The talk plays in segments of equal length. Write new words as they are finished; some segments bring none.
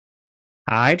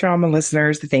Hi, drama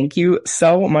listeners. Thank you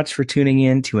so much for tuning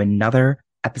in to another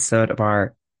episode of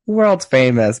our world's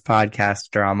famous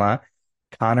podcast drama.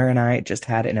 Connor and I just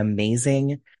had an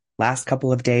amazing last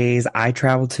couple of days. I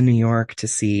traveled to New York to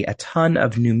see a ton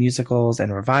of new musicals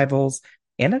and revivals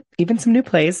and even some new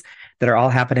plays that are all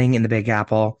happening in the Big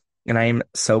Apple. And I am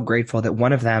so grateful that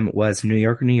one of them was New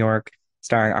York, New York,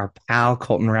 starring our pal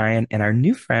Colton Ryan and our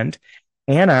new friend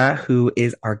Anna, who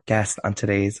is our guest on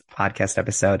today's podcast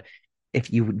episode.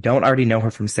 If you don't already know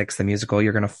her from Six, the musical,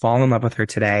 you're going to fall in love with her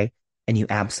today, and you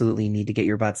absolutely need to get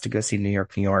your butts to go see New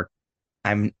York, New York.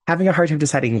 I'm having a hard time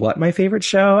deciding what my favorite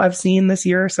show I've seen this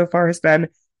year so far has been,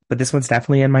 but this one's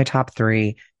definitely in my top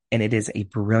three, and it is a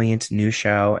brilliant new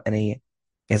show and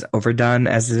as overdone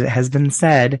as it has been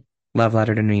said, love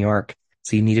letter to New York.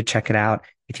 So you need to check it out.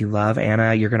 If you love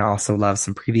Anna, you're going to also love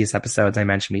some previous episodes. I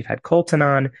mentioned we've had Colton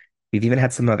on. We've even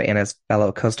had some of Anna's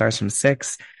fellow co-stars from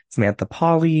Six, Samantha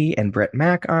Pauly and Britt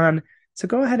Mack on. So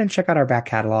go ahead and check out our back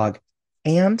catalog.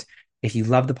 And if you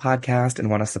love the podcast and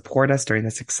want to support us during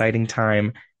this exciting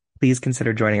time, please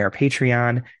consider joining our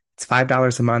Patreon. It's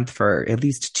 $5 a month for at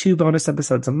least 2 bonus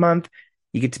episodes a month.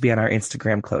 You get to be on our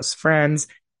Instagram close friends,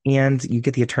 and you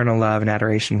get the eternal love and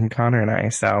adoration from Connor and I.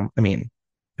 So, I mean,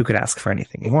 who could ask for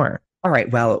anything more? All right,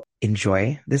 well,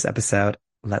 enjoy this episode.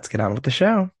 Let's get on with the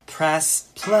show.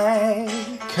 Press play.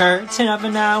 Curtain of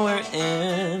an hour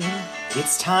in.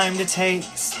 It's time to take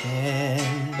a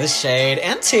spin. With shade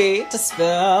and tea to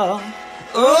spill.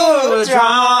 Ooh,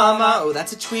 drama. Oh,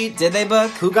 that's a tweet. Did they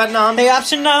book? Who got nom? The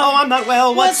option no. Oh, I'm not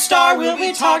well. What star will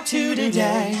we talk to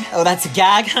today? Oh, that's a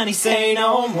gag, honey. Say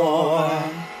no more.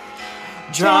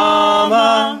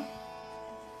 Drama.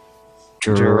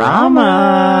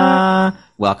 Drama.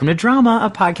 Welcome to Drama, a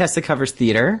podcast that covers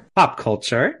theater, Pop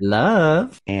culture,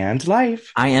 love, and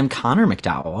life. I am Connor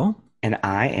McDowell. And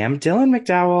I am Dylan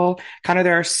McDowell. Connor,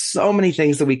 there are so many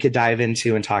things that we could dive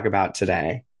into and talk about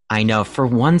today. I know. For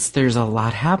once, there's a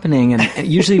lot happening. And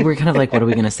usually we're kind of like, what are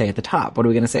we going to say at the top? What are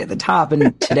we going to say at the top?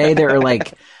 And today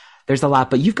there's a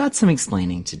lot, but you've got some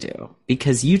explaining to do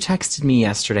because you texted me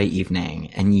yesterday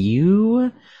evening and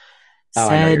you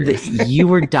said that you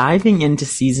were diving into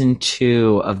season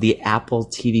 2 of the Apple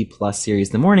TV Plus series,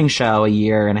 The Morning Show, a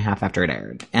year and a half after it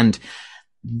aired. And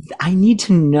I need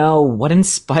to know what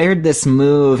inspired this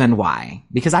move and why,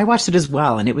 because I watched it as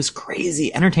well and it was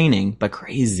crazy, entertaining, but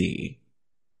crazy.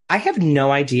 I have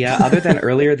no idea other than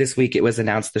earlier this week, it was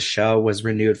announced the show was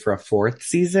renewed for a 4th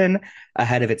season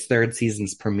ahead of its 3rd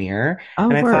season's premiere. Oh,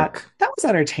 and I work. thought that was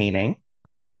entertaining.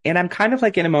 And I'm kind of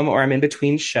like in a moment where I'm in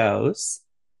between shows.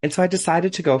 And so I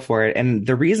decided to go for it. And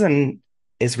the reason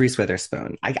is Reese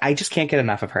Witherspoon. I just can't get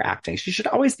enough of her acting. She should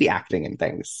always be acting in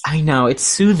things. I know. It's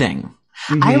soothing.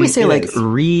 Mm-hmm, I always say like is.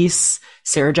 Reese,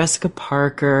 Sarah Jessica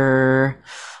Parker,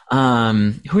 who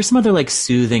are some other like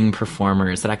soothing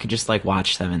performers that I could just like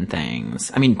watch them in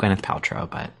things. I mean, Gwyneth Paltrow,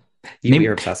 but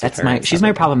You're obsessed with her. she's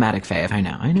my problematic fave. I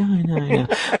know.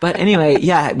 But anyway,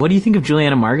 yeah. What do you think of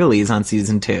Juliana Margulies on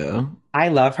season 2? I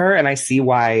love her, and I see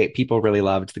why people really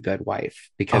loved The Good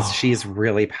Wife because she's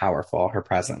really powerful, her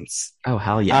presence. Oh,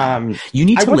 hell yeah. You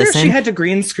need to I wonder listen. if she had to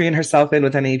green screen herself in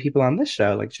with any people on this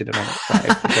show like she did on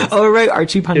that. Oh, right.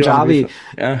 Archie Punjabi.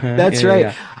 That's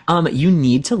right. Yeah. You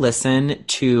need to listen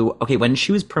to, when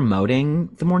she was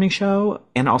promoting The Morning Show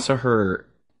and also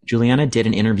Juliana did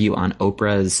an interview on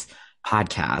Oprah's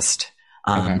podcast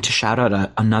to shout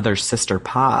out another sister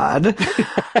pod.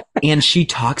 And she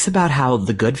talks about how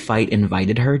The Good Fight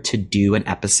invited her to do an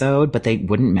episode, but they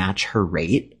wouldn't match her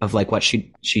rate of like what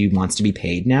she wants to be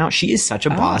paid now. She is such a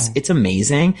boss. It's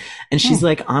amazing. And she's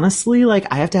like, honestly, like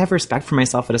I have to have respect for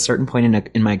myself at a certain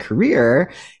point in my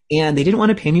career. And they didn't want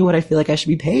to pay me what I feel like I should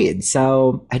be paid.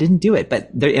 So I didn't do it. But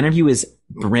the interview is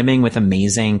brimming with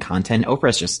amazing content.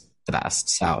 Oprah's just the best.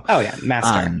 So,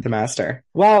 the master.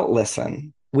 Well,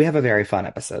 listen. We have a very fun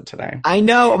episode today. I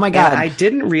know. Oh my God. And I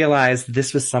didn't realize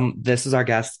this was our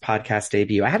guest's podcast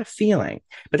debut. I had a feeling,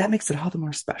 but that makes it all the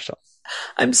more special.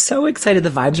 I'm so excited. The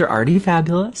vibes are already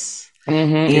fabulous.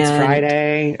 Mm-hmm. It's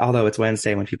Friday, although it's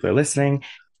Wednesday when people are listening.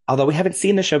 Although we haven't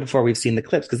seen the show before, we've seen the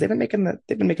clips because they've been making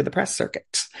the press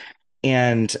circuit.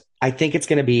 And I think it's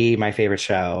going to be my favorite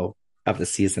show of the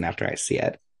season after I see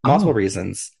it. Multiple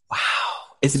reasons. Wow.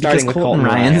 Is it Starting because with Colton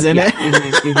Ryan's in it?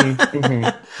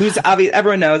 Who's obviously,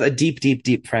 everyone knows, a deep, deep,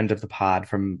 deep friend of the pod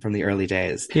from the early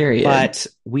days. Period. But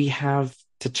we have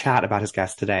to chat about his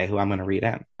guest today, who I'm going to read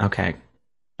in. Okay.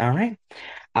 All right.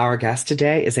 Our guest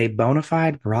today is a bona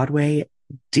fide Broadway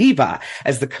diva.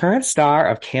 As the current star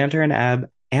of Cantor and Ebb,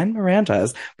 and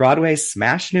Miranda's Broadway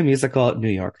smash new musical, New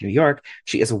York, New York.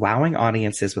 She is wowing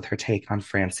audiences with her take on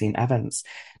Francine Evans.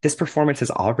 This performance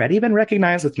has already been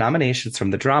recognized with nominations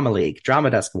from the Drama League, Drama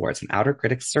Desk Awards, and Outer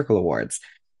Critics Circle Awards.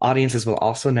 Audiences will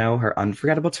also know her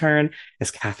unforgettable turn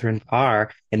as Catherine Parr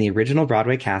in the original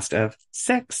Broadway cast of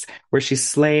Six, where she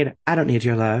slayed I Don't Need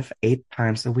Your Love 8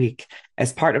 times a week.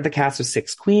 As part of the cast of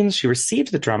Six Queens, she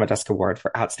received the Drama Desk Award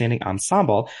for Outstanding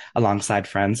Ensemble alongside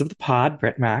friends of the pod,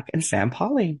 Britt Mack and Sam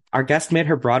Pauly. Our guest made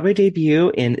her Broadway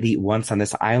debut in the Once on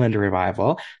This Island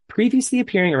revival, previously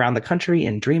appearing around the country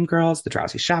in Dreamgirls, The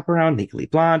Drowsy Chaperone, Legally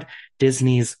Blonde,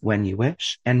 Disney's When You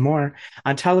Wish, and more.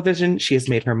 On television, she has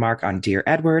made her mark on Dear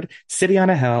Edward, City on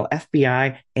a Hill,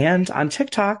 FBI, and on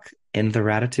TikTok in The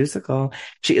Ratatouille.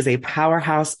 She is a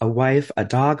powerhouse, a wife, a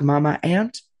dog mama,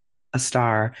 and a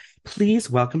star. Please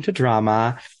welcome to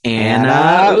drama,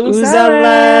 Anna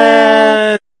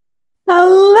Uzele.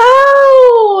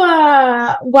 Hello!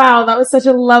 Wow, that was such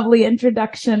a lovely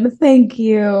introduction. Thank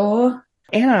you.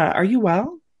 Anna, are you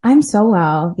well? I'm so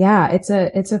well. Yeah, it's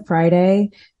a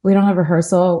Friday. We don't have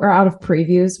rehearsal. We're out of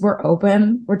previews. We're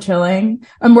open. We're chilling.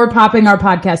 And we're popping our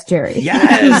podcast cherry.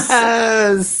 Yes.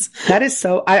 That is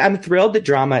so I'm thrilled that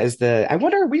drama is I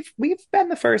wonder, we've been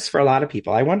the first for a lot of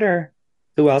people. I wonder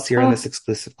who else you're in this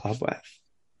exclusive club with.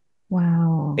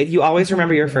 Wow. You always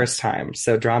remember your first time.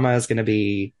 So drama is going to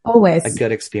be always a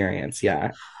good experience.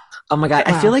 Yeah. Oh my God.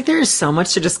 Wow. I feel like there is so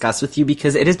much to discuss with you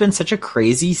because it has been such a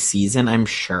crazy season, I'm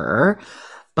sure.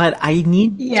 But I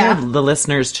need the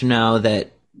listeners to know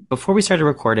that before we started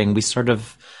recording, we sort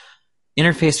of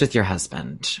interfaced with your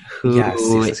husband, who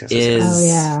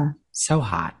is so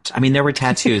hot. I mean, there were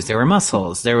tattoos, there were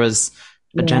muscles, there was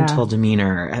a gentle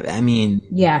demeanor. I mean...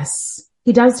 Yes.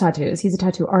 He does tattoos. He's a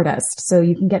tattoo artist. So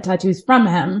you can get tattoos from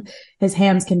him. His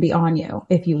hands can be on you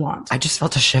if you want. I just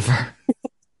felt a shiver.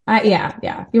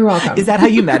 Yeah. You're welcome. Is that how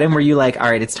you met him? Were you like, all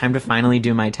right, it's time to finally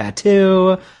do my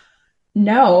tattoo?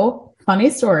 No. Funny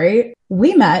story.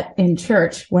 We met in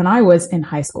church when I was in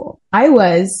high school. I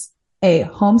was a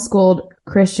homeschooled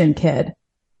Christian kid.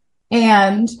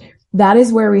 And that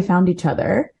is where we found each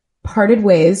other, parted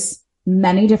ways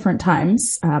many different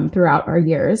times throughout our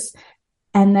years,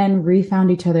 and then refound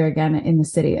each other again in the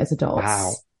city as adults.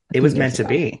 Wow. It was meant to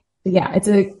be. Yeah,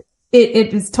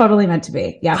 it was totally meant to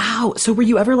be. Yeah. Wow. So were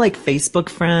you ever like Facebook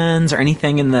friends or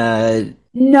anything in the...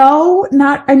 No,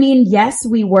 yes,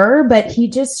 we were, but he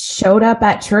just showed up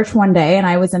at church one day and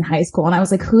I was in high school and I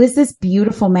was like, who is this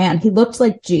beautiful man? He looked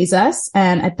like Jesus.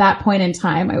 And at that point in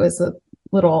time, I was a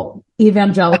little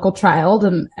evangelical child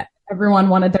and everyone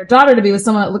wanted their daughter to be with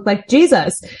someone that looked like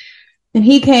Jesus. And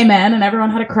he came in and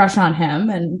everyone had a crush on him.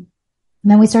 And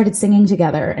then we started singing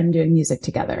together and doing music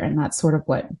together. And that's sort of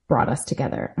what brought us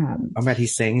together. I bet he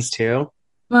sings too.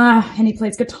 And he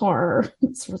plays guitar.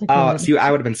 It's really good. Oh, so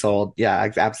I would have been sold. Yeah,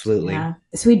 absolutely. Yeah.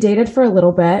 So we dated for a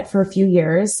little bit, for a few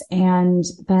years. And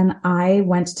then I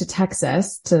went to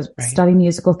Texas to study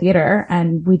musical theater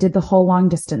and we did the whole long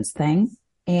distance thing.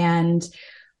 And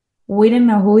we didn't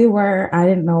know who we were. I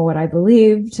didn't know what I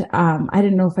believed. I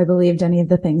didn't know if I believed any of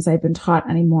the things I'd been taught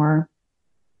anymore.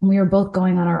 We were both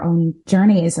going on our own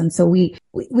journeys. And so we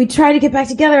tried to get back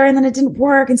together and then it didn't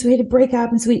work. And so we had to break up.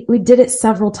 And so we did it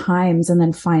several times. And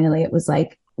then finally it was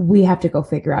like, we have to go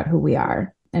figure out who we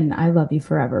are. And I love you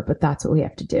forever, but that's what we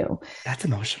have to do. That's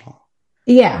emotional.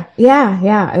 Yeah.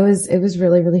 It was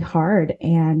really, really hard.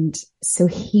 And so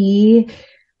he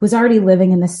was already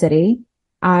living in the city.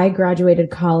 I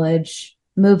graduated college,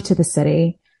 moved to the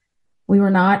city. We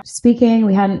were not speaking.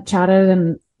 We hadn't chatted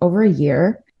in over a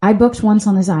year. I booked Once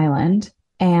on This Island,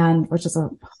 and which is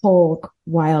a whole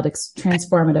wild,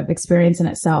 transformative experience in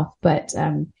itself. But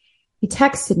he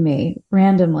texted me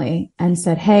randomly and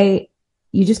said, hey,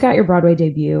 you just got your Broadway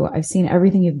debut. I've seen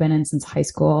everything you've been in since high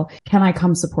school. Can I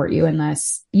come support you in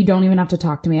this? You don't even have to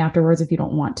talk to me afterwards if you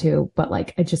don't want to, but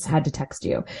like, I just had to text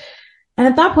you. And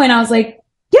at that point I was like,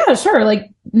 yeah, sure. Like,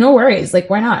 no worries. Like,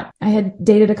 why not? I had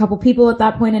dated a couple people at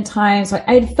that point in time. So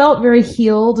I had felt very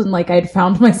healed and like I'd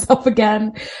found myself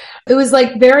again. It was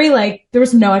like very like, there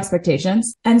was no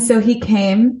expectations. And so he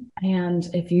came, and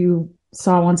if you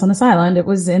saw Once on This Island, it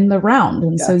was in the round.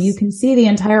 And so you can see the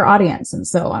entire audience. And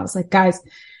so I was like, guys,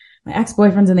 my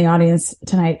ex-boyfriend's in the audience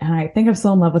tonight and I think I'm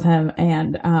still in love with him.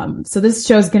 And so this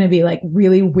show's going to be like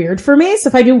really weird for me. So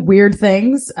if I do weird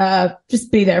things,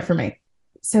 just be there for me.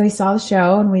 So he saw the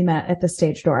show and we met at the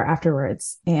stage door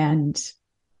afterwards. And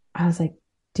I was like,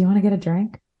 do you want to get a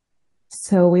drink?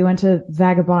 So we went to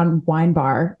Vagabond Wine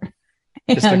Bar.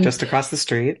 Just across the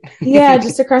street. Yeah,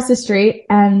 just across the street,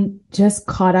 and just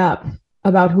caught up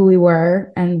about who we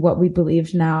were and what we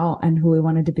believed now and who we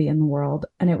wanted to be in the world.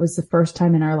 And it was the first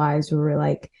time in our lives where we were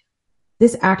like,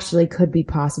 this actually could be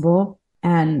possible.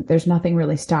 And there's nothing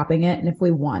really stopping it. And if we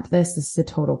want this is a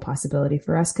total possibility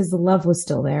for us, because the love was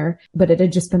still there, but it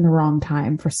had just been the wrong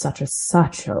time for such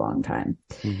a long time.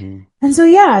 Mm-hmm. And so,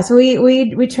 yeah, so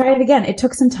we tried it again. It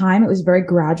took some time. It was very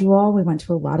gradual. We went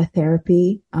to a lot of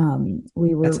therapy.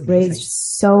 We were raised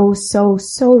so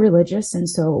religious. And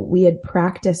so we had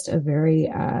practiced a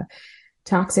very,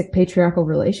 toxic patriarchal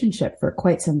relationship for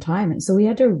quite some time. And so we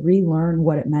had to relearn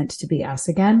what it meant to be us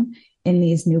again in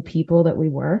these new people that we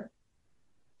were.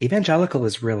 Evangelical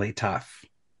is really tough.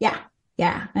 Yeah.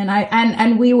 Yeah.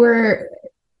 And we were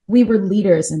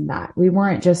leaders in that. We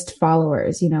weren't just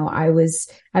followers. You know, I was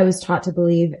taught to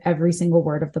believe every single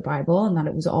word of the Bible and that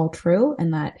it was all true.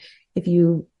 And that if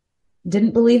you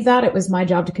didn't believe that, it was my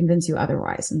job to convince you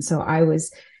otherwise. And so I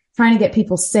was trying to get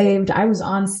people saved. I was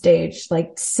on stage,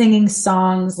 like singing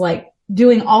songs, like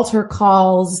doing altar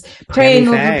calls, praying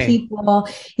over people.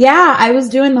 Yeah, I was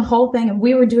doing the whole thing, and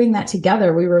we were doing that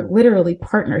together. We were literally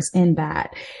partners in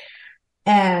that.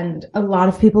 And a lot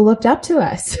of people looked up to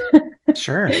us.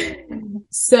 Sure.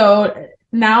 So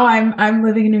now I'm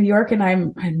living in New York, and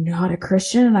I'm not a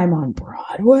Christian, and I'm on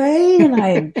Broadway,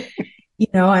 and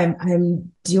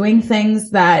I'm doing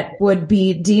things that would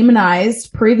be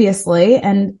demonized previously,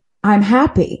 and I'm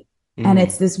happy. And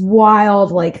it's this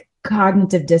wild, like,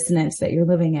 cognitive dissonance that you're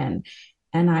living in.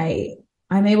 And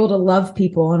I'm able to love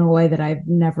people in a way that I've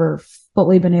never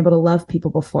fully been able to love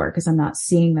people before, because I'm not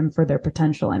seeing them for their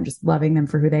potential. I'm just loving them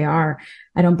for who they are.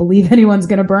 I don't believe anyone's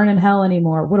going to burn in hell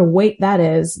anymore. What a weight that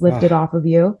is lifted off of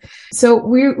you. So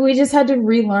we just had to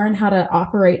relearn how to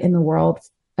operate in the world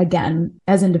again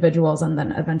as individuals, and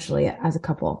then eventually as a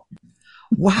couple.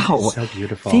 Wow. So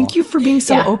beautiful. Thank you for being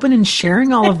so open and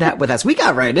sharing all of that with us. We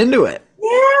got right into it.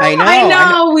 Yeah, I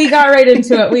know. We got right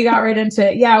into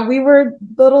it. Yeah, we were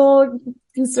little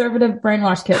conservative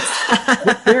brainwashed kids.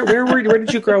 Where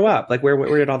did you grow up? Like, where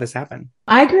did all this happen?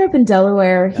 I grew up in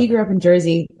Delaware. He grew up in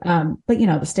Jersey. But you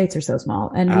know, the states are so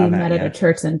small, and we met at a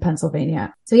church in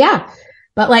Pennsylvania. So yeah,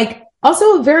 but like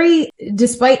also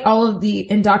despite all of the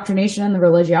indoctrination and the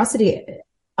religiosity,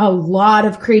 a lot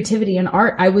of creativity and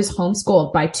art. I was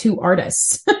homeschooled by 2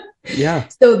 artists. Yeah.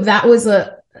 So that was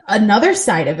another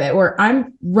side of it, where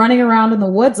I'm running around in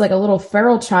the woods like a little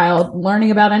feral child,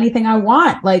 learning about anything I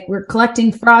want. Like, we're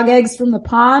collecting frog eggs from the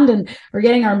pond, and we're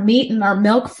getting our meat and our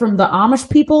milk from the Amish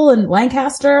people in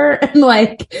Lancaster, and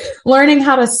like learning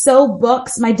how to sew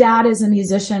books. My dad is a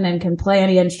musician and can play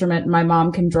any instrument. And my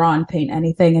mom can draw and paint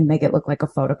anything and make it look like a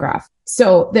photograph.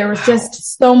 So there was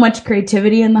just so much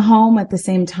creativity in the home at the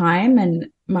same time. And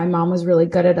my mom was really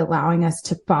good at allowing us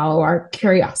to follow our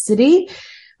curiosity.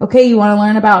 Okay, you want to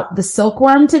learn about the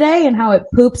silkworm today and how it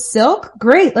poops silk?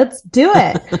 Great, let's do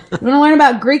it. You want to learn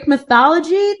about Greek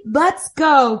mythology? Let's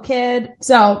go, kid.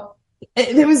 So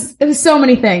it was so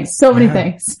many things,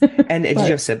 things. And do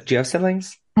you have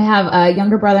siblings? I have a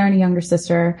younger brother and a younger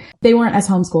sister. They weren't as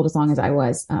homeschooled as long as I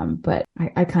was, but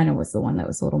I kind of was the one that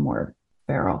was a little more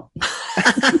feral.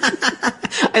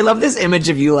 I love this image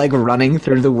of you like running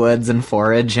through the woods and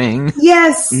foraging.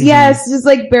 Yes, yes, just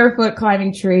like barefoot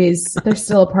climbing trees. There's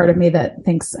still a part of me that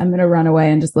thinks I'm going to run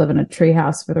away and just live in a tree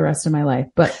house for the rest of my life,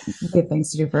 but we have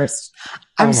things to do first.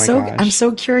 I'm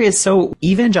so curious. So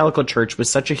evangelical church was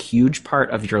such a huge part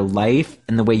of your life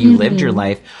and the way you lived your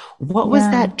life. What was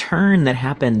that turn that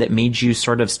happened that made you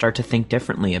sort of start to think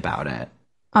differently about it?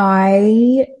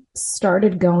 I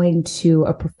started going to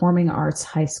a performing arts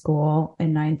high school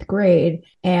in 9th grade.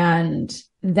 And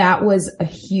that was a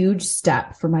huge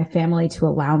step for my family to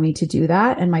allow me to do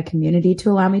that, and my community to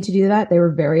allow me to do that. They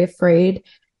were very afraid.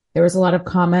 There was a lot of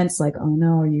comments like, oh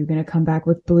no, are you going to come back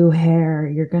with blue hair?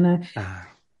 You're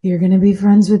going to be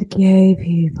friends with gay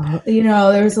people. You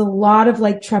know, there was a lot of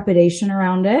like trepidation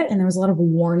around it. And there was a lot of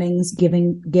warnings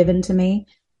given to me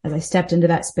as I stepped into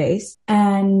that space.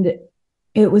 And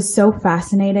it was so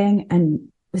fascinating. And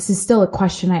this is still a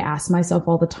question I ask myself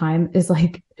all the time, is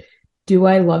like, do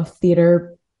I love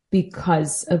theater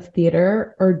because of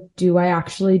theater, or do I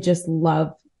actually just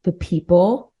love the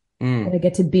people that I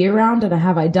get to be around? And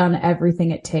have I done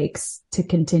everything it takes to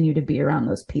continue to be around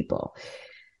those people?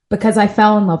 Because I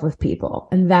fell in love with people.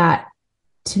 And that,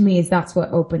 to me, that's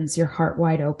what opens your heart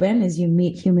wide open, is you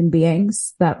meet human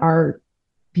beings that are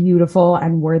beautiful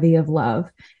and worthy of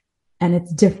love. And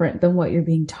it's different than what you're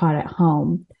being taught at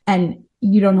home. And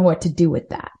you don't know what to do with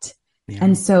that. Yeah.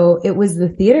 And so it was the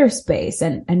theater space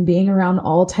and being around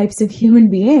all types of human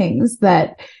beings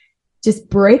that just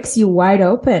breaks you wide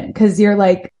open because you're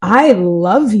like, I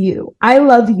love you. I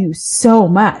love you so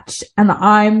much. And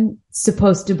I'm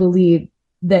supposed to believe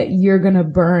that you're going to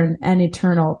burn an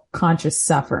eternal conscious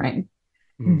suffering.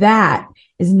 That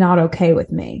is not okay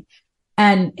with me.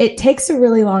 And it takes a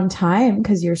really long time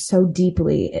because you're so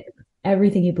deeply,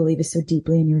 everything you believe is so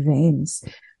deeply in your veins.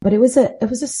 But it was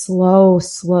a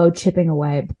slow chipping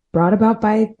away brought about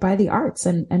by the arts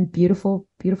and beautiful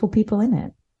people in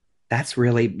it. That's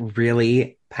really,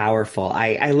 really powerful.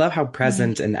 I love how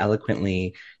present and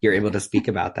eloquently you're able to speak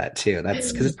about that too.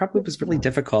 That's because it probably was really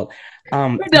difficult.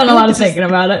 We've done a lot of thinking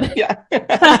about it.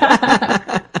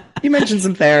 Yeah. You mentioned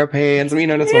some therapy and some,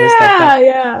 some other stuff.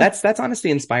 Yeah. That's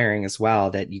honestly inspiring as well,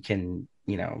 that you can,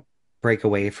 break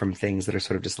away from things that are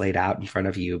sort of just laid out in front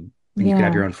of you, and you can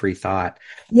have your own free thought.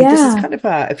 Yeah. This is kind of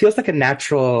it feels like a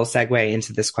natural segue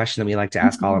into this question that we like to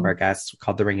ask all of our guests,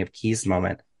 called the Ring of Keys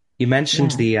moment. You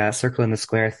mentioned the Circle in the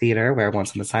Square Theater, where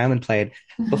Once on This Island played.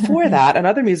 Before that,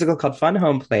 another musical called Fun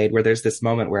Home played, where there's this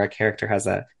moment where a character has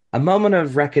a moment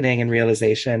of reckoning and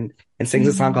realization and sings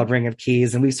a song called Ring of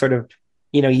Keys. And we sort of,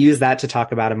 use that to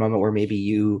talk about a moment where maybe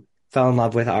you fell in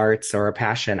love with arts or a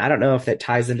passion. I don't know if that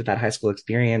ties into that high school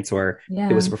experience or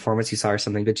it was a performance you saw or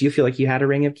something, but do you feel like you had a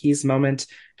Ring of Keys moment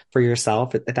for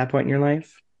yourself at that point in your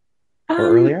life or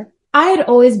earlier? I had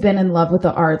always been in love with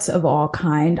the arts of all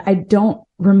kind. I don't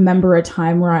remember a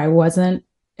time where I wasn't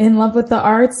in love with the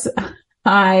arts.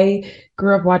 I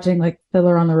grew up watching like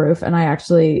Fiddler on the Roof, and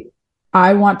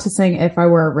I want to sing If I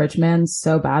Were a Rich Man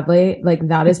so badly. Like,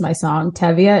 that is my song.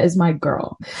 Tevye is my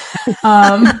girl.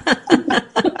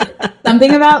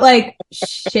 Something about like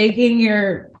shaking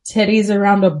your titties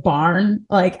around a barn,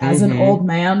 like as an old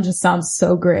man, just sounds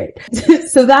so great.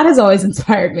 So that has always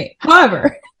inspired me.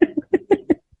 However,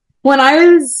 when I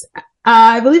was,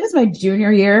 I believe it's my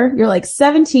junior year, you're like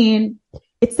 17.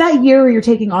 It's that year where you're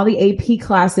taking all the AP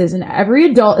classes and every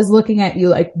adult is looking at you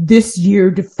like, this year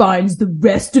defines the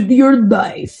rest of your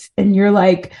life. And you're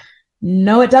like,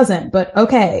 no, it doesn't, but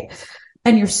okay.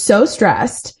 And you're so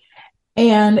stressed.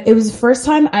 And it was the first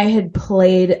time I had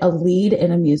played a lead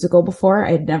in a musical before.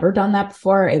 I had never done that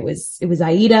before. It was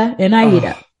Aida in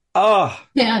Aida.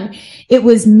 And it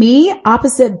was me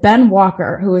opposite Ben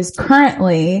Walker, who is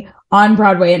currently on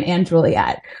Broadway in &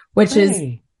 Juliet, which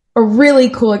is a really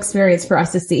cool experience for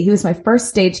us to see. He was my first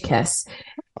stage kiss.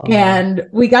 And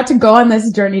we got to go on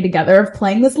this journey together of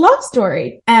playing this love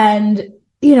story. And,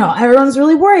 everyone's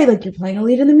really worried, like, you're playing a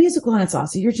lead in the musical and it's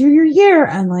also your junior year.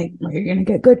 And like, are you going to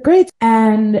get good grades?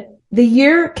 And the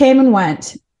year came and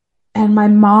went. And my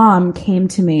mom came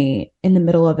to me in the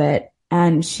middle of it.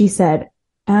 And she said,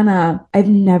 Anna, I've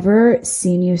never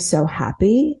seen you so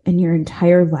happy in your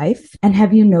entire life. And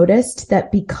have you noticed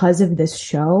that because of this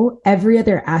show, every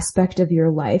other aspect of your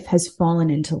life has fallen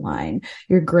into line?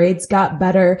 Your grades got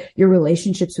better. Your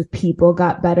relationships with people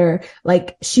got better.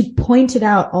 Like, she pointed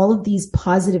out all of these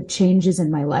positive changes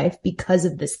in my life because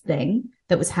of this thing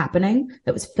that was happening,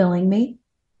 that was filling me.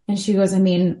 And she goes, I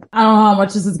mean, I don't know how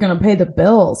much this is going to pay the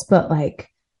bills, but like,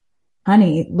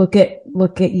 honey, look at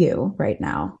you right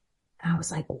now. I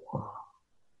was like, whoa.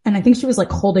 And I think she was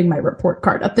like holding my report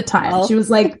card at the time. She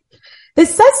was like,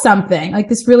 this says something. Like,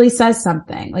 this really says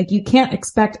something. Like, you can't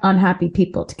expect unhappy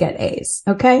people to get A's.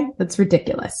 Okay. That's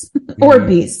ridiculous. Or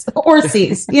B's or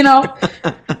C's,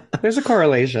 There's a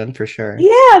correlation for sure.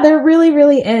 Yeah, there really,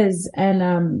 really is.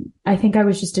 And, I think I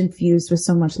was just infused with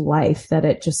so much life that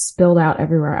it just spilled out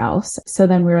everywhere else. So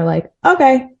then we were like,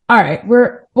 okay, all right,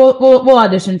 we'll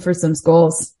audition for some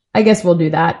schools. I guess we'll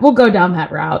do that. We'll go down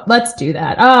that route. Let's do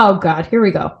that. Oh God, here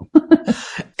we go.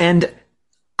 And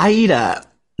Aida,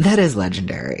 that is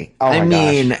legendary. Oh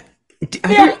my gosh.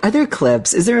 Are there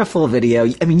clips? Is there a full video?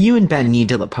 I mean, you and Ben need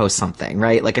to post something,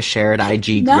 right? Like a shared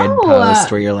IG grid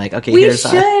post where you're like, okay, we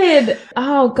should.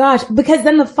 Oh gosh. Because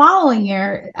then the following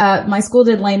year, my school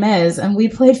did Les Mis and we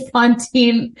played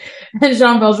Fantine and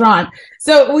Jean Valjean.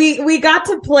 So we got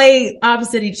to play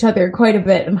opposite each other quite a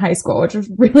bit in high school, which was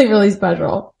really, really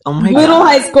special. Oh my Little God.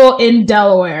 high school in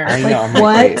Delaware. I know.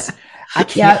 Like, what? I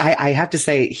can't, I have to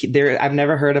say I've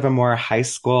never heard of a more high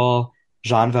school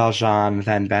Jean Valjean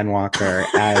than Ben Walker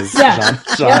as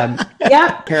Jean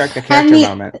character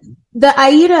moment. The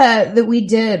Aida that we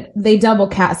did, they double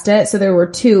cast it. So there were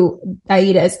two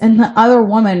Aidas, and the other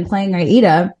woman playing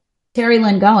Aida, Terry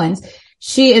Lynn Goins,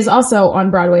 she is also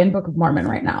on Broadway in Book of Mormon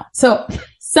right now. So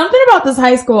something about this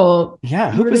high school.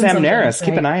 Yeah. Who was Amneris?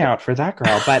 Keep an eye out for that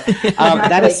girl. But,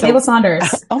 that is Kayla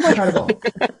Saunders. Oh my incredible.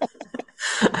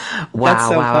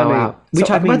 Wow. We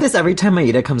talk about this every time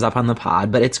Aida comes up on the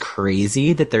pod, but it's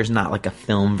crazy that there's not like a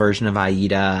film version of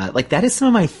Aida. Like, that is some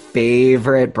of my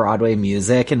favorite Broadway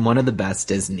music and one of the best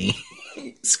Disney.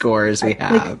 scores we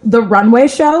have. Like the runway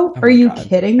show? Are you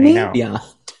kidding me?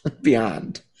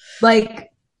 Beyond.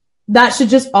 Like that should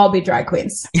just all be drag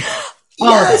queens.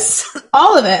 Yes.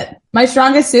 All of it. My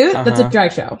strongest suit, that's a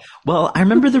drag show. Well, I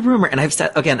remember the rumor, and I've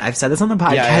said this on the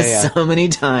podcast so many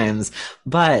times,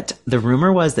 but the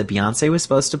rumor was that Beyonce was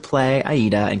supposed to play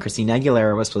Aida and Christina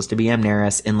Aguilera was supposed to be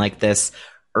Amneris in like this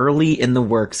early in the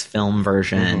works film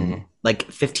version, like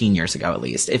 15 years ago at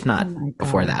least, if not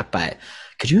before that. But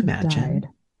could you imagine?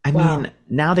 I mean,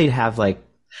 now they'd have like,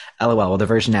 LOL, well, the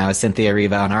version now is Cynthia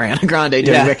Erivo and Ariana Grande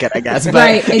doing Wicked, I guess. But,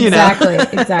 right,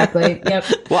 exactly. Yep.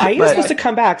 Well, Aida's supposed to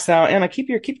come back, so Anna, keep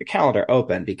your calendar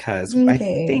open because I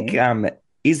think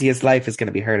Easiest Life is going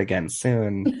to be heard again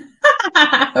soon.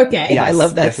 Okay. Yeah, I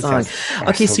love that song.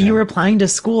 Okay, so you were applying to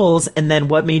schools, and then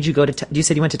what made you go to? You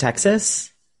said you went to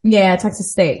Texas? Yeah,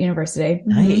 Texas State University.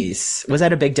 Nice. Was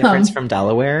that a big difference from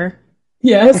Delaware?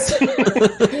 Yes.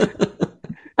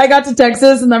 I got to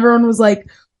Texas, and everyone was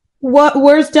like,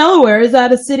 where's Delaware? Is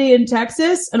that a city in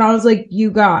Texas? And I was like,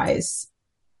 you guys,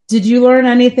 did you learn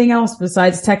anything else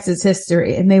besides Texas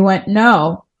history? And they went,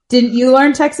 no. Didn't you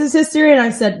learn Texas history? And I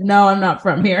said, no, I'm not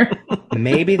from here.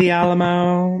 Maybe the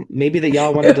Alamo. Maybe that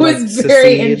y'all wanted to It was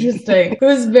very interesting.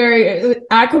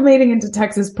 Acclimating into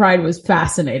Texas pride was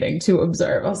fascinating to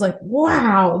observe. I was like,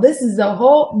 wow, this is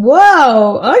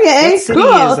whoa. Okay, what city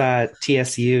cool. is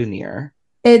TSU near?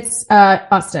 It's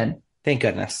Austin. Thank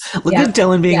goodness. Look at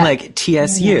Dylan being like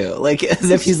TSU, like as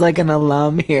if he's like an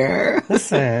alum here.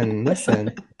 Listen.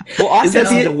 Well,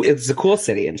 Austin, it's a cool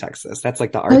city in Texas. That's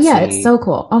like the artsy. Oh yeah, it's so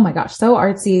cool. Oh my gosh, so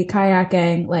artsy,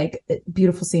 kayaking, like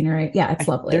beautiful scenery. Yeah, it's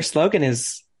lovely. Their slogan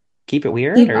is "Keep it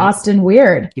weird." Keep Austin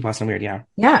weird. Keep Austin weird. Yeah.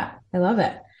 Yeah, I love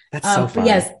it. That's so fun. But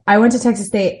yes, I went to Texas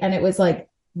State, and it was like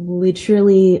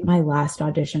literally my last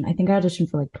audition. I think I auditioned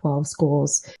for like 12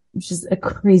 schools, which is a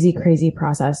crazy, crazy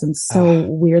process and so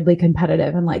weirdly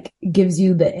competitive and like gives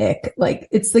you the ick. Like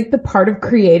it's like the part of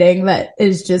creating that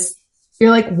is just, you're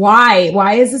like,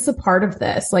 why is this a part of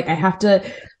this? Like I have to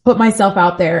put myself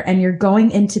out there, and you're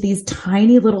going into these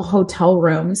tiny little hotel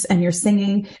rooms and you're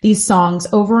singing these songs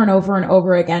over and over and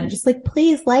over again. Just like,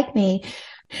 please like me.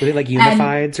 Were they like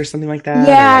unifieds or something like that?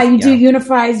 Yeah, you do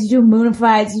unifieds, you do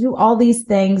moonifieds, you do all these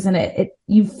things, and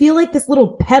you feel like this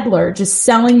little peddler just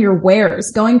selling your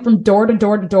wares, going from door to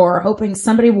door to door, hoping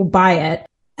somebody will buy it.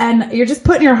 And you're just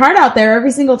putting your heart out there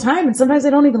every single time, and sometimes they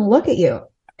don't even look at you.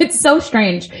 It's so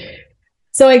strange.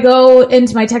 So I go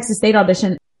into my Texas State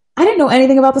audition. I didn't know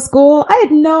anything about the school. I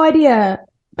had no idea.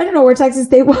 I didn't know where Texas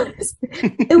State was.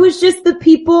 It was just the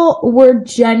people were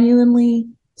genuinely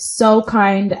so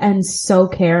kind and so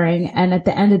caring. And at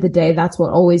the end of the day, that's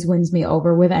what always wins me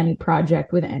over with any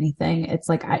project, with anything. It's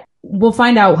like, we'll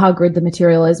find out how good the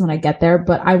material is when I get there,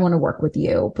 but I want to work with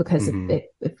you because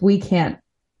if we can't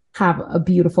have a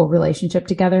beautiful relationship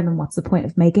together, then what's the point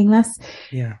of making this?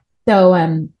 Yeah. So,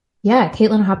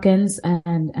 Caitlin Hopkins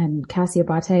and Cassie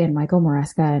Abate and Michael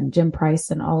Moresca and Jim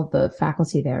Price and all of the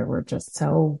faculty there were just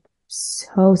so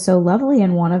lovely.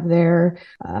 And one of their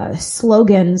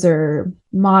slogans or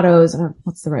mottos,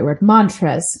 what's the right word?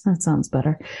 Mantras. That sounds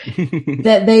better.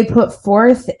 That they put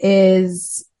forth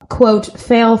is, quote,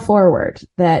 fail forward.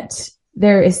 That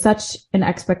there is such an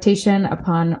expectation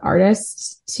upon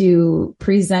artists to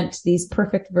present these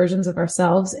perfect versions of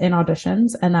ourselves in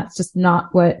auditions. And that's just not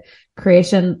what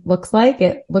creation looks like.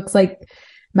 It looks like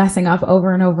messing up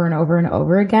over and over and over and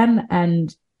over again.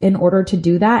 And in order to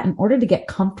do that, in order to get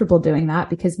comfortable doing that,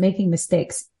 because making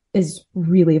mistakes is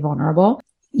really vulnerable,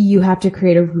 you have to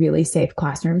create a really safe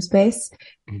classroom space.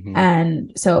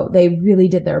 And so they really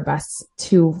did their best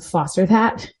to foster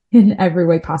that in every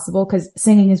way possible, because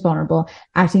singing is vulnerable,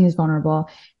 acting is vulnerable,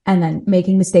 and then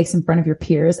making mistakes in front of your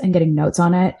peers and getting notes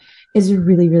on it is a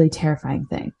really, really terrifying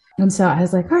thing. And so I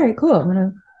was like, all right, cool. I'm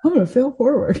going to fail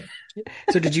forward.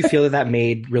 So did you feel that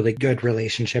made really good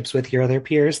relationships with your other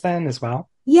peers then as well?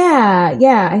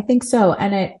 Yeah, I think so.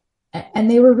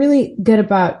 And they were really good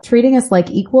about treating us like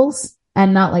equals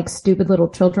and not like stupid little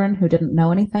children who didn't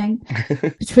know anything,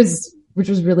 which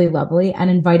was really lovely, and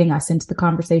inviting us into the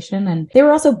conversation. And they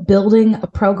were also building a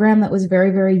program that was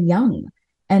very, very young.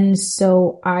 And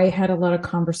so I had a lot of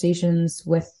conversations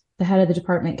with the head of the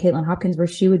department, Caitlin Hopkins, where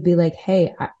she would be like,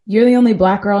 hey, you're the only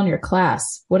Black girl in your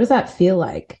class. What does that feel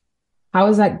like? How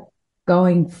is that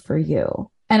going for you?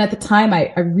 And at the time,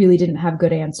 I really didn't have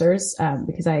good answers,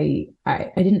 because I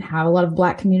didn't have a lot of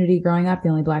Black community growing up. The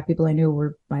only Black people I knew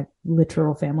were my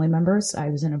literal family members. I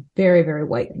was in a very, very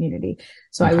white community.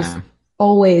 So I was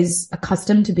always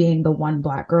accustomed to being the one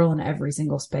Black girl in every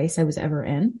single space I was ever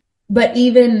in. But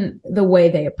even the way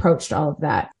they approached all of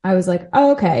that, I was like,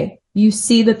 oh, okay, you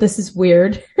see that this is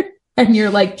weird and you're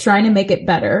like trying to make it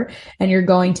better and you're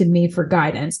going to me for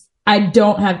guidance. I'm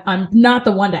not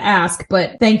the one to ask,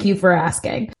 but thank you for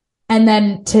asking. And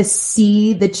then to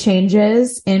see the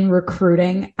changes in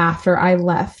recruiting after I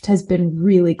left has been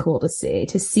really cool to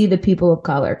see the people of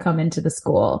color come into the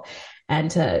school and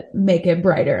to make it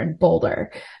brighter and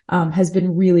bolder, has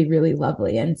been really, really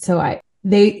lovely. And so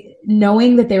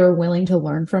knowing that they were willing to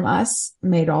learn from us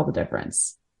made all the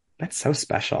difference. That's so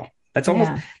special. That's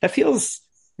almost, that feels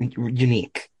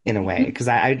unique in a way. Cause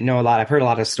I know I've heard a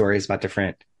lot of stories about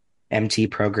different MT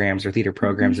programs or theater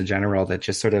programs in general that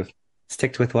just sort of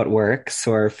stick with what works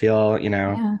or feel,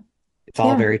 it's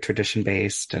all very tradition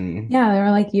based. And they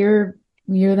were like, you're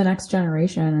the next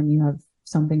generation and you have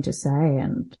something to say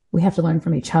and we have to learn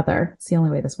from each other. It's the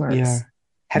only way this works. Yeah.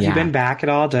 Have you been back at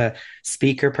all to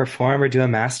speak or perform or do a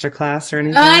master class or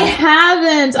anything? I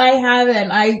haven't.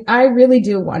 I really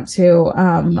do want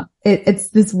to. It's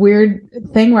this weird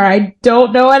thing where I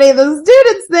don't know any of the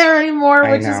students there anymore,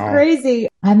 which is crazy.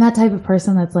 I'm that type of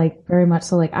person that's like very much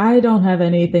so like, I don't have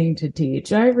anything to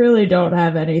teach. I really don't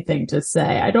have anything to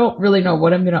say. I don't really know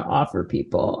what I'm going to offer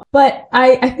people, but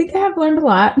I think I have learned a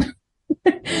lot.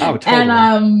 Oh,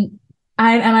 totally.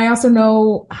 And I also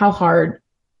know how hard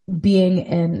being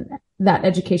in that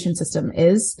education system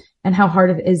is and how hard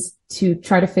it is to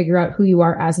try to figure out who you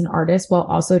are as an artist while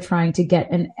also trying to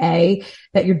get an A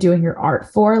that you're doing your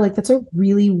art for. Like that's a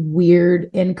really weird,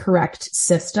 incorrect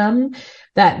system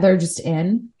that they're just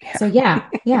in. Yeah. So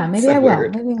maybe I will.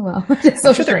 Maybe I will. It's so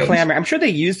I'm sure strange. They're clamoring. I'm sure they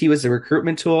used you as a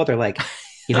recruitment tool. They're like,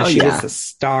 she was the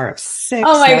star of 6.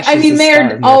 Oh my! I mean,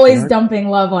 they're always dumping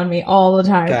love on me all the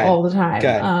time,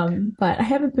 Good. But I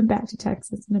haven't been back to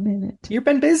Texas in a minute. You've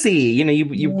been busy.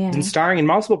 You've been starring in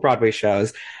multiple Broadway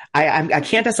shows. I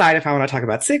can't decide if I want to talk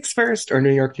about 6 first or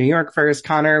New York first.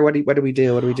 Connor, what do we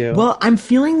do? Well, I'm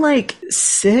feeling like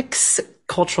 6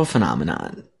 cultural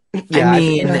phenomenon. Yeah, I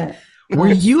mean,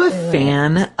 were you a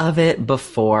fan of it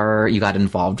before you got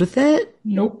involved with it?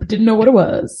 Nope, didn't know what it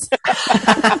was.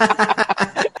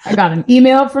 I got an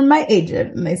email from my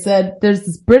agent and they said, there's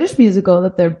this British musical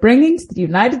that they're bringing to the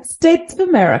United States of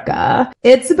America.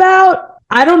 It's about,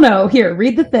 I don't know. Here,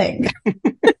 read the thing.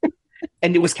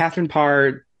 And it was Catherine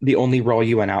Parr the only role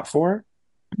you went out for?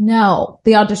 No,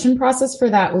 the audition process for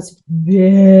that was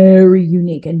very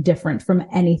unique and different from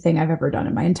anything I've ever done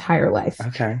in my entire life.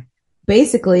 Okay.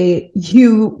 Basically,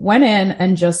 you went in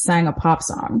and just sang a pop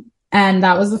song. And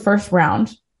that was the first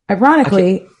round.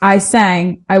 Ironically, I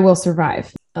sang I Will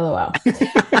Survive. LOL.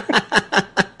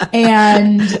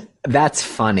 And that's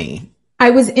funny. I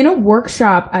was in a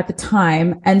workshop at the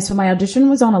time. And so my audition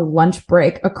was on a lunch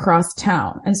break across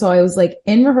town. And so I was like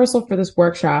in rehearsal for this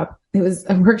workshop. It was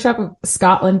a workshop of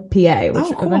Scotland, PA,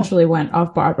 which eventually went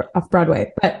off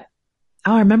Broadway. But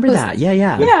I remember that.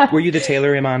 Yeah. Were you the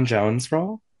Taylor Iman Jones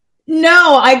role?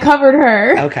 No, I covered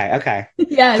her. Okay.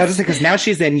 Yes. So just because now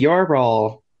she's in your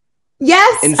role.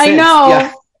 Yes, I know.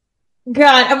 Yeah.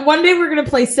 God, and one day we're going to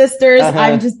play sisters.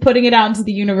 I'm just putting it out into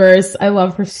the universe. I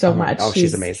love her so much. Oh,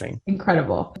 she's amazing.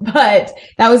 Incredible. But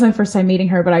that was my first time meeting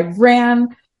her, but I ran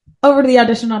over to the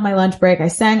audition on my lunch break. I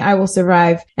sang I Will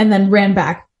Survive and then ran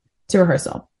back to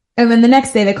rehearsal. And then the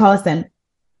next day they call us in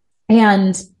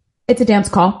and it's a dance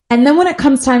call. And then when it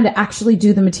comes time to actually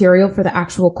do the material for the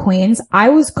actual queens, I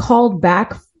was called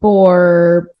back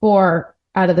for 4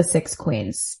 out of the 6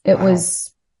 queens. It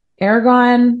was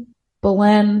Aragon,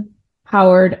 Boleyn,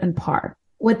 Howard, and Parr.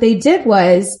 What they did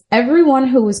was everyone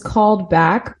who was called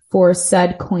back for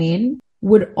said queen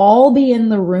would all be in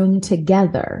the room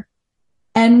together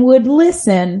and would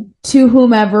listen to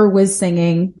whomever was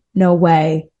singing No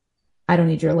Way, I Don't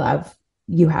Need Your Love,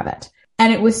 You Have It.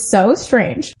 And it was so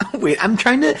strange. Wait, I'm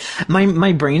trying to,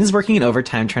 my brain is working in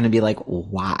overtime trying to be like,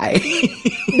 why?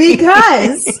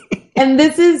 Because, and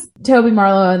this is Toby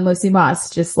Marlowe and Lucy Moss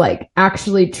just like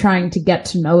actually trying to get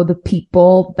to know the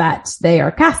people that they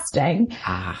are casting.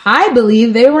 I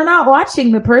believe they were not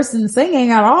watching the person singing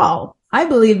at all. I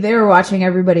believe they were watching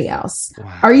everybody else.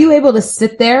 Wow. Are you able to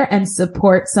sit there and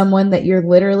support someone that you're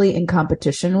literally in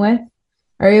competition with?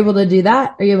 Are you able to do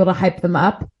that? Are you able to hype them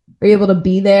up? Are you able to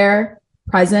be there,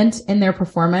 present in their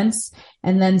performance,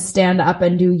 and then stand up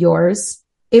and do yours?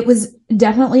 It was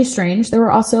definitely strange. There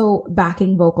were also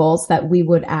backing vocals that we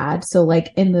would add. So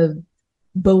like in the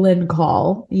Boleyn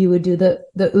call, you would do the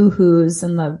ooh-hoos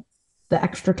and the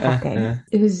extra talking.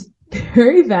 It was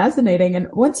very fascinating. And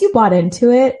once you bought into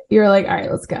it, you're like, all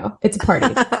right, let's go. It's a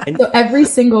party. So every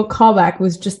single callback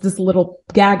was just this little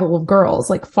gaggle of girls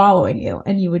like following you.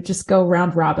 And you would just go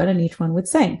round robin and each one would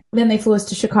sing. Then they flew us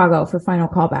to Chicago for final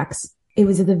callbacks. It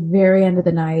was at the very end of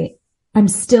the night. I'm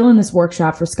still in this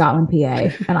workshop for Scotland,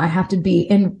 PA, and I have to be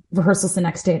in rehearsals the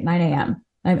next day at 9 a.m.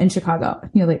 I'm in Chicago.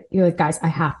 You're like, guys, I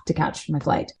have to catch my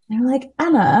flight. And I'm like,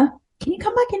 Anna, can you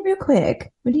come back in real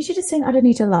quick? We need you to sing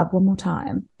Underneath Your Love one more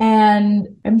time. And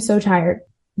I'm so tired.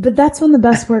 But that's when the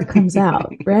best work comes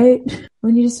out, right?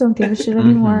 When you just don't give a shit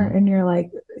anymore and you're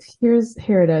like, here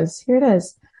it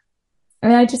is.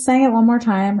 And I just sang it one more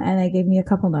time and they gave me a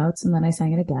couple notes and then I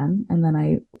sang it again. And then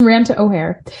I ran to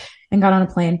O'Hare and got on a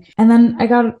plane. And then I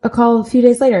got a call a few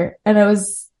days later and I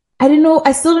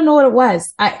still didn't know what it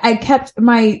was. I kept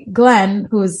my Glenn,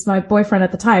 who was my boyfriend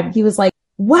at the time. He was like,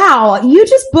 wow, you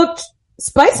just booked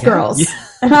Spice Girls. Yeah.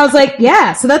 And I was like,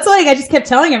 yeah. So that's like, I just kept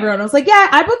telling everyone. I was like, yeah,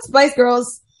 I booked Spice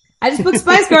Girls. I just booked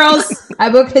Spice Girls. I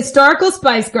booked historical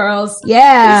Spice Girls.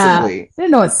 Yeah. Basically. I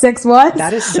didn't know what 6 was.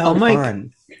 That is so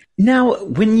fun. Now,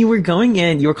 when you were going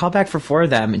in, you were called back for 4 of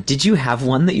them. Did you have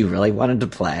one that you really wanted to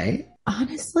play?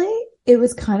 Honestly, it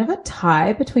was kind of a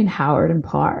tie between Howard and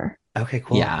Parr. Okay,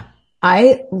 cool. Yeah.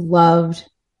 I loved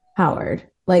Howard.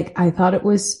 Like, I thought it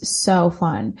was so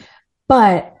fun.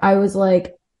 But I was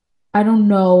like, I don't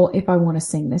know if I want to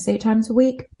sing this 8 times a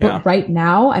week. But right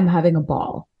now, I'm having a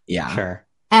ball. Yeah. Sure.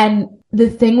 And the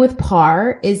thing with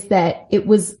Parr is that it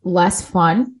was less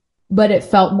fun, but it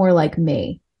felt more like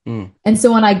me. And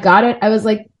so when I got it, I was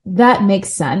like, that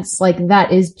makes sense. Like,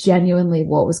 that is genuinely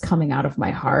what was coming out of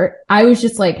my heart. I was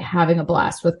just like having a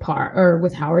blast with Parr or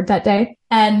with Howard that day.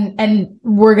 And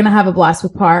we're going to have a blast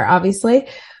with Parr, obviously.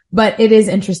 But it is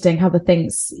interesting how the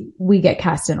things we get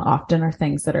cast in often are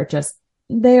things that are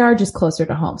they are just closer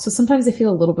to home. So sometimes they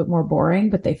feel a little bit more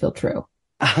boring, but they feel true.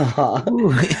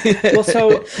 Well,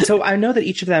 so I know that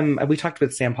each of them, we talked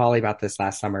with Sam Pauly about this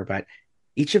last summer, but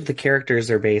each of the characters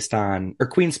are based on, or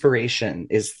Queenspiration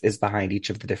is behind each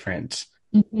of the different,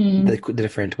 the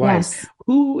different wives. Yes.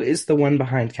 Who is the one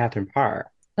behind Catherine Parr?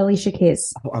 Alicia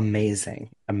Keys. Oh, amazing.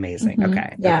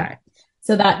 Okay. Yeah. Okay.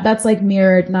 So that's like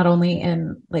mirrored not only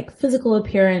in like physical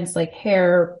appearance, like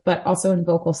hair, but also in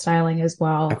vocal styling as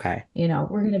well. Okay. You know,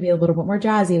 we're going to be a little bit more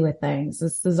jazzy with things.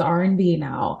 This is R&B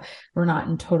now. We're not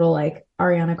in total like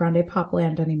Ariana Grande pop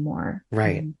land anymore.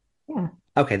 Right. Yeah.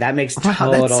 Okay, that makes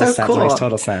total sense. Cool. Makes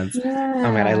total sense. Yeah.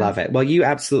 Oh man, I love it. Well, you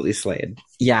absolutely slayed.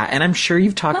 Yeah, and I'm sure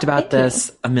you've talked about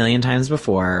this a million times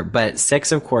before, but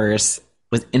 6, of course,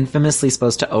 was infamously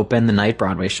supposed to open the night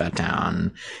Broadway shut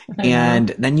down. And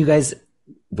then you guys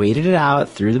waited it out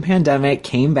through the pandemic,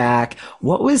 came back.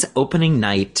 What was opening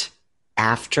night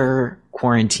after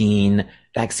quarantine,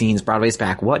 vaccines, Broadway's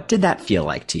back? What did that feel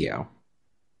like to you?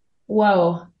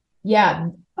 Whoa. Yeah.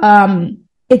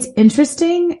 It's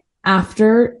interesting.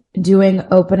 After doing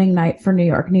opening night for New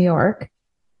York,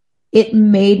 it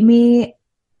made me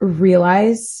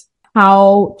realize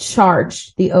how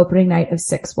charged the opening night of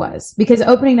 6 was, because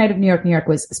opening night of New York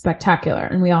was spectacular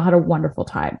and we all had a wonderful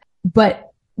time. But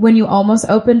when you almost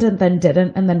opened and then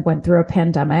didn't and then went through a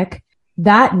pandemic,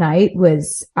 that night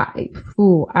was, I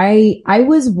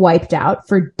was wiped out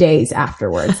for days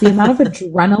afterwards. The amount of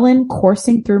adrenaline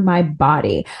coursing through my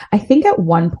body. I think at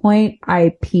one point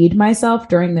I peed myself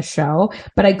during the show,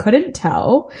 but I couldn't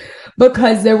tell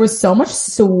because there was so much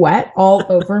sweat all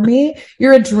over me.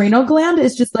 Your adrenal gland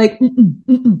is just like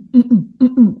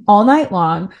all night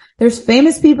long. There's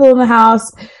famous people in the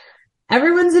house.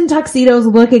 Everyone's in tuxedos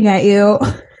looking at you.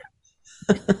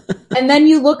 And then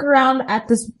you look around at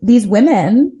these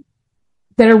women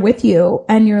that are with you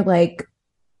and you're like,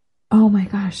 oh my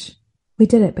gosh, we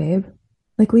did it, babe.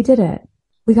 Like, we did it.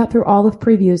 We got through all of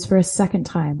previews for a second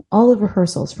time, all of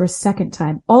rehearsals for a second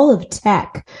time, all of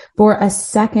tech for a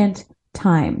second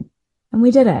time. And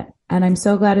we did it. And I'm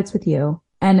so glad it's with you.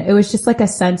 And it was just like a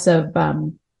sense of,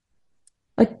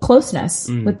 like closeness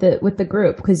with the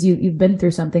group, because you've been through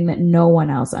something that no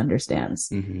one else understands.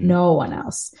 No one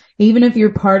else. Even if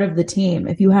you're part of the team,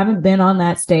 if you haven't been on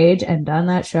that stage and done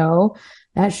that show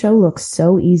looks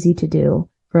so easy to do.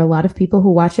 For a lot of people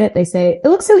who watch it, they say, it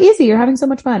looks so easy. You're having so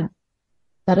much fun.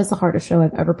 That is the hardest show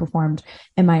I've ever performed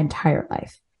in my entire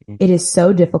life. It is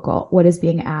so difficult what is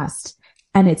being asked.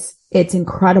 And it's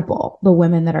incredible, the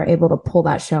women that are able to pull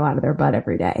that show out of their butt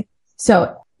every day.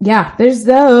 So yeah, there's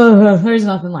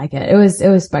nothing like it. It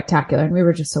was spectacular, and we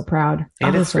were just so proud.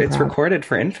 And it's recorded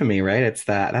for infamy, right? That's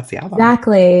the album.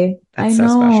 Exactly. That's I know.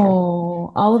 So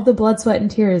special. All of the blood, sweat,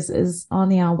 and tears is on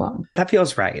the album. That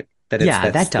feels right. That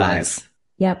does. Live.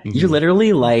 Yep. You're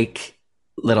literally like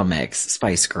Little Mix,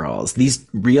 Spice Girls, these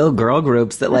real girl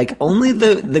groups that like only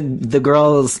the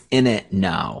girls in it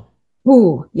know.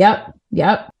 Ooh, yep.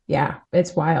 Yeah,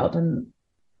 it's wild. And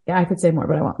yeah, I could say more,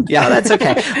 but I won't. Yeah, that's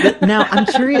okay. But now I'm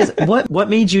curious, what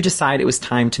made you decide it was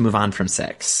time to move on from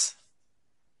 6?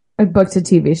 I booked a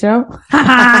TV show.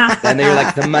 And then you're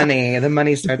like, the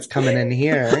money starts coming in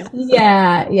here.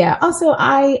 Yeah, yeah. Also,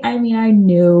 I mean, I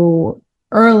knew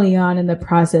early on in the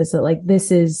process that like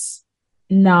this is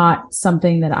not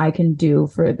something that I can do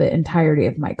for the entirety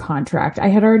of my contract. I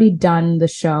had already done the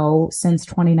show since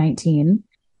 2019.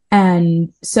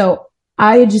 And so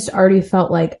I just already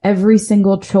felt like every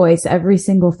single choice, every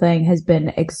single thing has been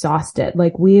exhausted.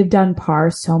 Like we've done Par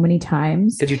so many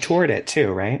times. Because you toured it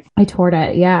too, right? I toured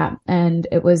it, yeah. And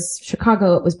it was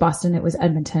Chicago, it was Boston, it was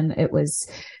Edmonton, it was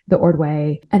the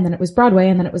Ordway, and then it was Broadway,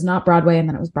 and then it was not Broadway, and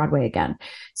then it was Broadway again.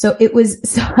 So it was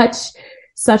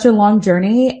such a long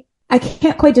journey. I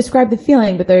can't quite describe the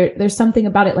feeling, but there's something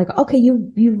about it like, okay,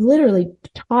 you've literally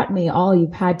taught me all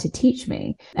you've had to teach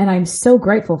me. And I'm so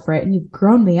grateful for it. And you've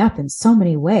grown me up in so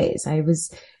many ways. I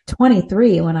was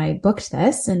 23 when I booked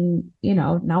this. And, you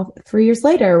know, now 3 years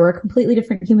later, we're a completely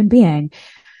different human being.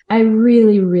 I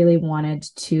really, really wanted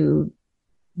to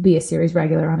be a series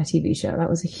regular on a TV show. That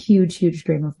was a huge, huge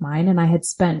dream of mine. And I had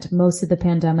spent most of the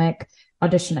pandemic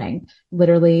auditioning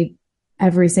literally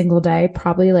every single day,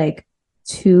 probably like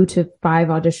 2 to 5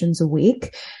 auditions a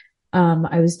week.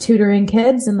 I was tutoring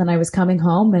kids and then I was coming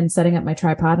home and setting up my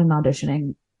tripod and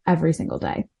auditioning every single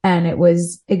day. And it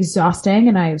was exhausting.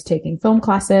 And I was taking film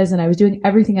classes and I was doing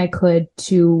everything I could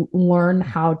to learn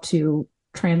how to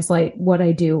translate what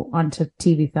I do onto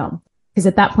TV film. Because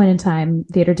at that point in time,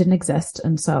 theater didn't exist.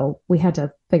 And so we had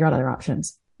to figure out other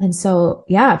options. And so,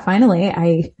 yeah, finally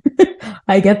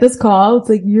I get this call. It's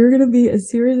like, you're going to be a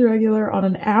series regular on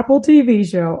an Apple TV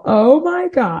show. Oh my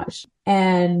gosh.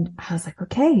 And I was like,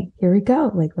 okay, here we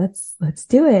go. Like, let's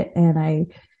do it. And I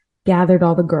gathered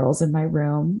all the girls in my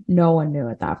room. No one knew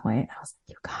at that point. I was like,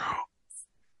 you guys.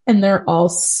 And they're all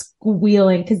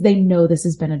squealing because they know this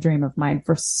has been a dream of mine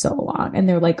for so long. And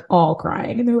they're like all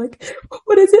crying and they're like,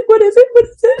 what is it? What is it? What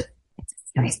is it? It's a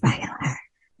series regular.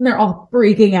 And they're all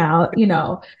freaking out, you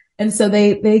know. And so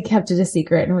they kept it a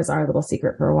secret, and it was our little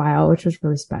secret for a while, which was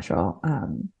really special.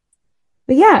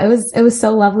 But yeah, it was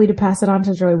so lovely to pass it on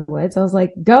to Joy Woods. I was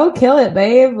like, go kill it,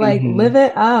 babe. Like live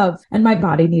it up. And my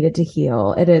body needed to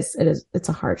heal. It's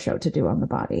a hard show to do on the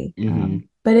body.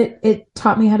 But it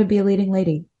taught me how to be a leading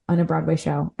lady on a Broadway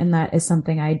show. And that is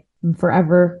something I'm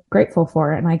forever grateful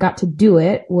for. And I got to do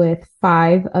it with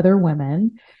 5 other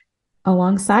women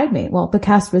alongside me. Well, the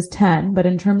cast was 10, but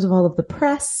in terms of all of the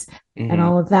press and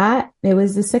all of that, it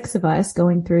was the 6 of us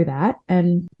going through that.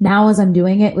 And now as I'm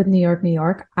doing it with New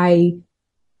York, I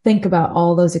think about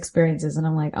all those experiences and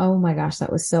I'm like, oh my gosh,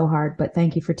 that was so hard, but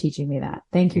thank you for teaching me that.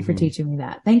 Thank you for teaching me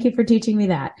that. Thank you for teaching me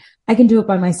that. I can do it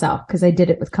by myself because I did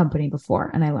it with company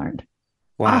before and I learned.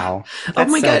 Wow. Oh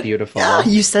That's my so God. beautiful. Yeah,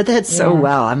 you said that so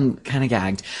well. I'm kind of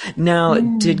gagged. Now,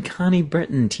 did Connie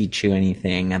Britton teach you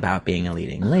anything about being a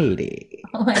leading lady?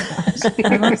 Oh my gosh.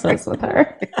 I'm obsessed with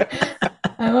her.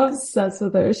 I'm obsessed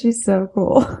with her. She's so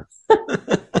cool.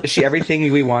 Is she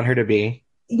everything we want her to be?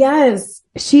 Yes,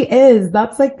 she is.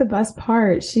 That's like the best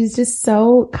part. She's just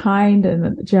so kind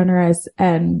and generous.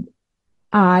 And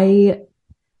our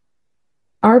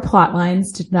plot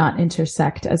lines did not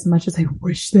intersect as much as I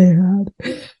wish they had.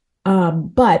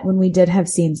 But when we did have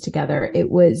scenes together,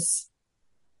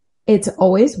 it's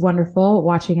always wonderful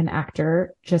watching an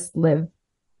actor just live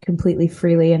completely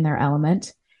freely in their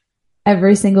element.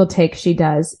 Every single take she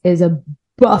does is a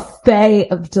buffet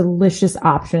of delicious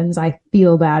options. I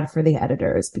feel bad for the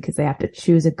editors because they have to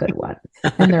choose a good one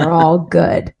and they're all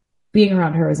good. Being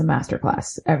around her is a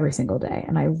masterclass every single day.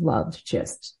 And I loved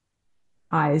just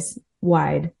eyes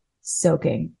wide,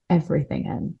 soaking everything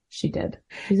in. She did.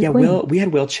 Yeah, we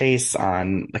had Will Chase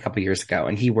on a couple years ago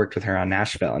and he worked with her on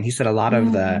Nashville. And he said a lot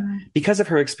of because of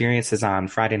her experiences on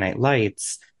Friday Night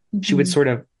Lights, she would sort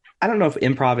of, I don't know if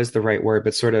improv is the right word,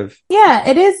 but sort of. Yeah,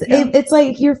 it is. Yeah. It's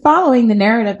like you're following the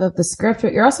narrative of the script,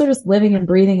 but you're also just living and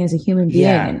breathing as a human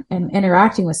being and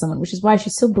interacting with someone, which is why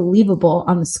she's so believable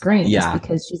on the screen. Yeah.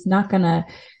 Because she's not gonna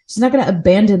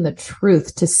abandon the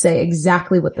truth to say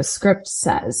exactly what the script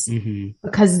says.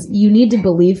 Because you need to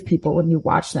believe people when you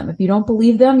watch them. If you don't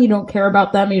believe them, you don't care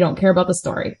about them, you don't care about the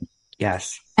story.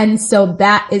 Yes. And so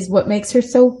that is what makes her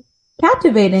so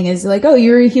captivating, is like, oh,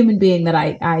 you're a human being that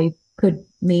I could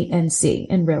meet and see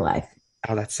in real life.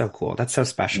 Oh, that's so cool. That's so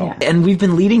special. Yeah. And we've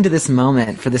been leading to this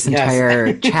moment for this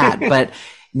entire chat, but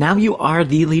now you are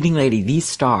the leading lady, the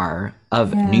star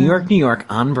of New York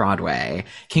on Broadway.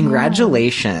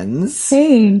 Congratulations.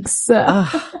 Thanks. I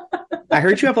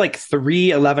heard you have like 3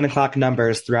 11 o'clock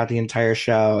numbers throughout the entire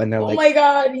show, and they're like, oh my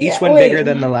God. each one bigger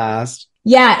than the last.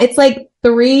 Yeah, it's like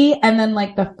 3, and then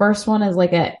like the first one is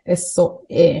like a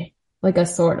sorta.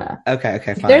 Okay,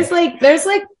 fine. There's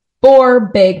like 4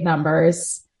 big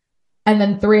numbers, And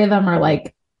then 3 of them are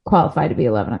like qualified to be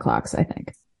 11 o'clocks, I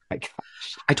think. My God.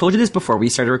 I told you this before we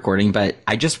started recording, but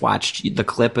I just watched the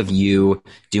clip of you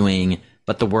doing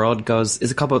But the World Goes,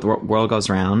 is it called But the World Goes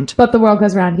Round? But the World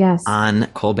Goes Round, yes. On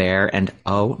Colbert. And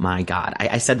oh my God,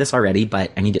 I said this already,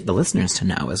 but I need the listeners to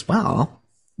know as well.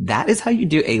 That is how you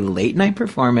do a late night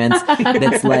performance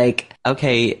that's like,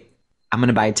 okay, I'm going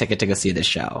to buy a ticket to go see this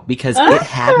show, because it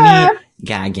had me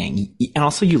gagging. And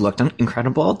also you looked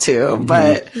incredible too,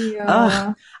 but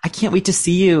I can't wait to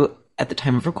see you at the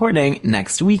time of recording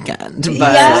next weekend.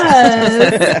 But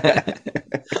yes.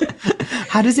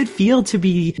 How does it feel to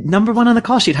be number 1 on the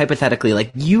call sheet, hypothetically?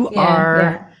 Like you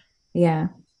are,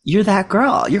 you're that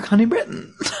girl. You're Connie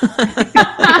Britton.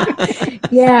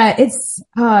 Yeah, it's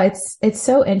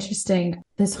so interesting.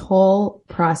 This whole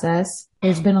process,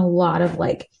 there's been a lot of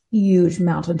like huge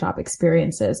mountaintop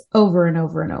experiences over and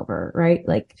over and over, right?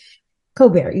 Like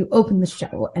Colbert, you open the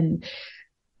show and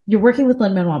you're working with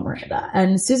Lin-Manuel Miranda,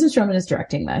 and Susan Stroman is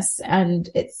directing this, and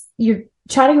you're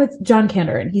chatting with John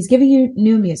Kander, and he's giving you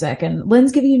new music, and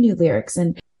Lynn's giving you new lyrics,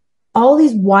 and all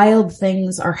these wild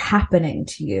things are happening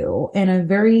to you in a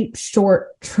very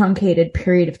short, truncated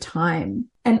period of time.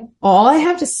 And all I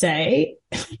have to say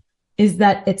is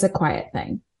that it's a quiet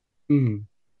thing. Mm.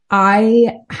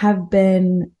 I have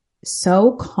been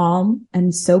so calm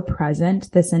and so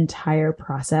present this entire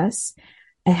process.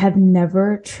 I have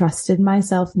never trusted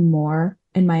myself more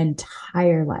in my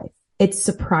entire life. It's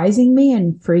surprising me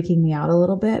and freaking me out a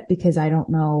little bit, because I don't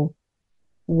know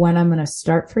when I'm going to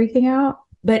start freaking out.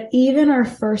 But even our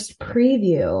first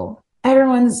preview,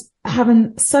 everyone's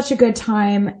having such a good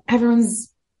time.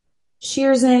 Everyone's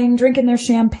cheersing, drinking their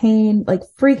champagne, like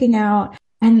freaking out.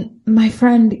 And my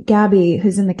friend Gabby,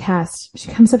 who's in the cast,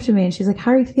 she comes up to me and she's like,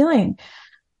 "How are you feeling?"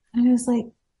 And I was like,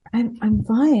 I'm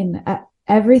fine.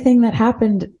 Everything that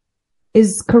happened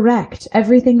is correct.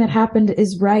 Everything that happened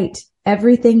is right.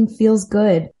 Everything feels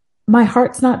good. My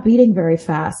heart's not beating very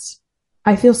fast.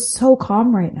 I feel so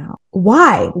calm right now.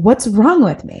 Why? What's wrong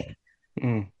with me?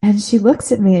 Mm. And she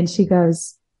looks at me and she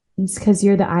goes, "It's because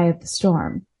you're the eye of the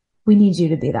storm. We need you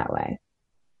to be that way."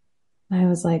 And I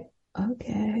was like,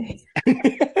 okay.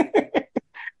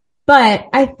 But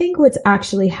I think what's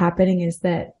actually happening is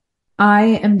that I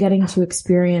am getting to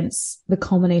experience the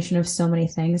culmination of so many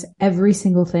things. Every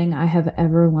single thing I have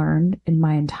ever learned in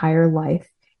my entire life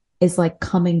is like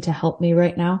coming to help me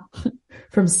right now.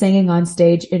 From singing on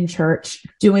stage in church,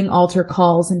 doing altar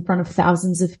calls in front of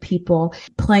thousands of people,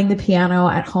 playing the piano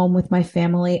at home with my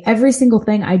family. Every single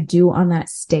thing I do on that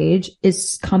stage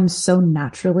comes so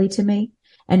naturally to me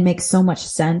and makes so much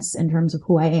sense in terms of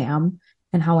who I am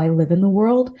and how I live in the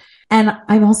world. And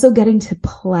I'm also getting to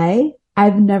play.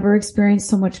 I've never experienced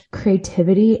so much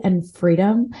creativity and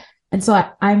freedom. And so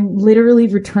I'm literally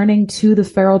returning to the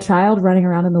feral child running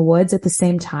around in the woods at the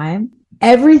same time.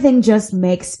 Everything just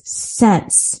makes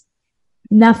sense.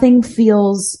 Nothing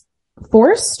feels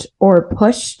forced or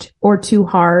pushed or too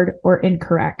hard or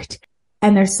incorrect.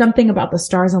 And there's something about the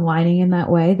stars aligning in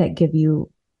that way that give you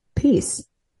peace.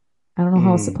 I don't know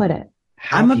how else to put it.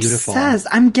 I'm beautiful. Obsessed.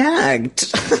 I'm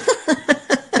gagged.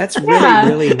 That's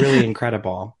really, really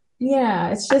incredible.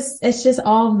 Yeah, it's just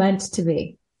all meant to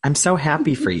be. I'm so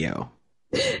happy for you.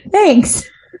 Thanks.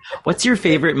 What's your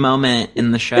favorite moment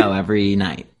in the show every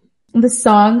night? The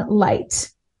song Light.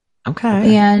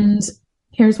 Okay. And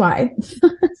here's why.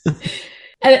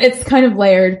 And it's kind of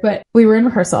layered, but we were in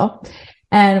rehearsal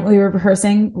and we were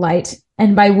rehearsing Light.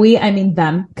 And by we, I mean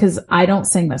them, because I don't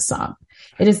sing this song.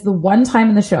 It is the one time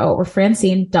in the show where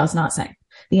Francine does not sing.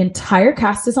 The entire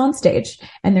cast is on stage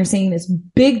and they're singing this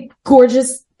big,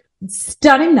 gorgeous,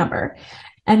 stunning number.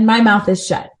 And my mouth is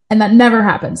shut. And that never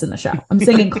happens in the show. I'm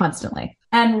singing constantly.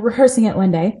 And rehearsing it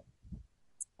one day.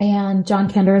 And John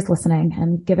Kander is listening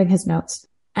and giving his notes.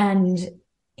 And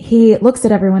he looks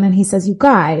at everyone and he says, "You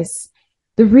guys,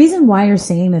 the reason why you're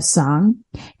singing this song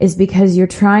is because you're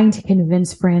trying to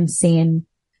convince Francine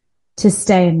to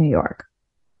stay in New York."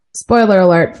 Spoiler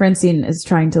alert, Francine is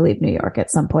trying to leave New York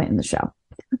at some point in the show.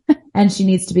 And she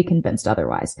needs to be convinced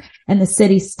otherwise. And the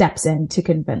city steps in to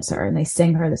convince her and they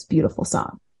sing her this beautiful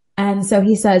song. And so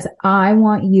he says, "I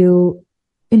want you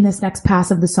in this next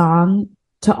pass of the song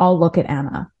to all look at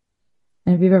Anna."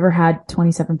 And if you've ever had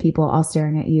 27 people all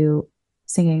staring at you,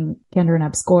 singing Kander and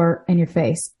Ebb's score in your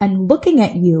face and looking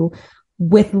at you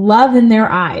with love in their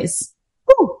eyes,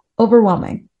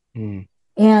 overwhelming. Mm.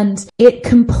 And it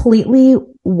completely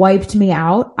wiped me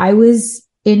out. I was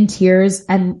in tears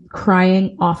and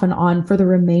crying off and on for the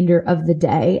remainder of the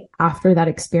day after that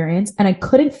experience. And I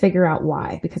couldn't figure out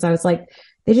why, because I was like,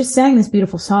 they just sang this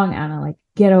beautiful song, Anna, like,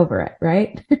 get over it.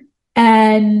 Right.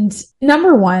 And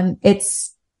number one,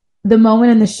 it's the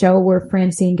moment in the show where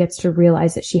Francine gets to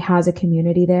realize that she has a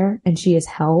community there and she is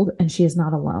held and she is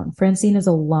not alone. Francine is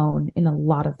alone in a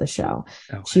lot of the show.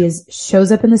 Okay. She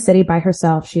shows up in the city by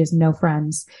herself. She has no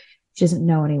friends. She doesn't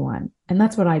know anyone. And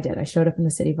that's what I did. I showed up in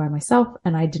the city by myself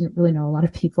and I didn't really know a lot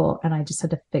of people and I just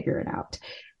had to figure it out.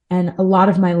 And a lot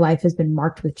of my life has been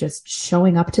marked with just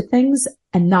showing up to things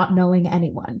and not knowing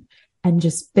anyone and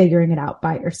just figuring it out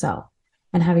by yourself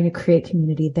and having to create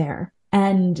community there.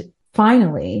 And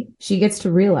finally, she gets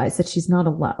to realize that she's not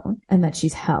alone and that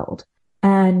she's held.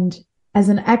 And as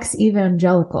an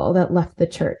ex-evangelical that left the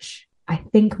church, I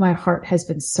think my heart has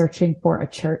been searching for a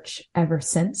church ever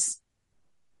since,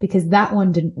 because that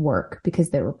one didn't work because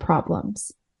there were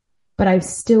problems. But I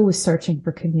still was searching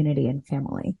for community and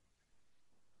family.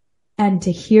 And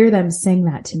to hear them sing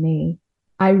that to me,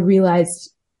 I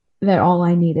realized that all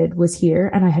I needed was here.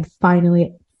 And I had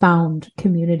finally found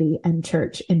community and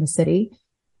church in the city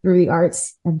through the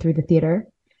arts and through the theater.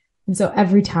 And so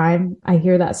every time I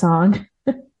hear that song,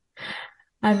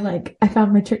 I'm like, I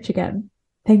found my church again.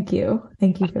 Thank you.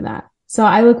 Thank you for that. So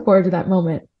I look forward to that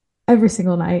moment every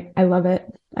single night. I love it.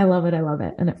 I love it. I love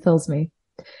it. And it fills me.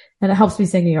 And it helps me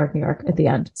sing New York, New York at the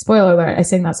end. Spoiler alert, I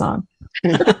sing that song.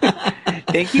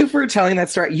 Thank you for telling that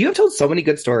story. You have told so many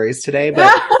good stories today, but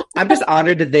I'm just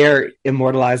honored that they're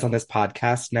immortalized on this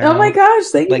podcast now. Oh my gosh,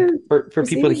 thank you. For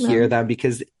people to hear them,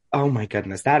 because, oh my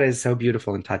goodness, that is so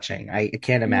beautiful and touching. I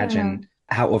can't imagine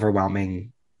how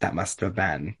overwhelming that must have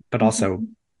been. But also,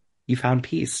 you found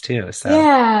peace too. So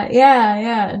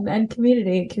yeah. And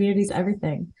community's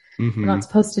everything. We're not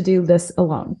supposed to do this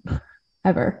alone,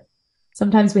 ever.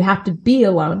 Sometimes we have to be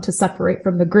alone to separate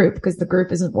from the group because the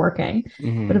group isn't working.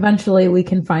 But eventually we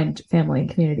can find family and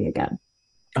community again.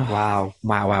 Oh,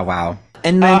 wow.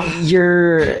 And then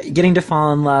you're getting to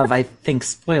fall in love, I think,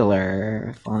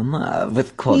 spoiler, fall in love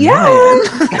with Colton Ryan.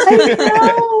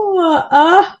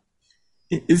 I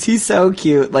know. Is he so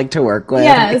cute, like, to work with?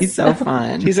 Yes. He's so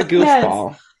fun. He's a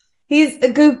goofball. Yes. He's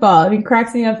a goofball. I mean,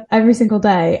 cracks me up every single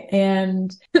day.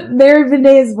 And there have been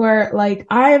days where, like,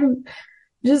 I'm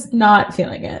just not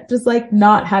feeling it, just like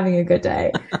not having a good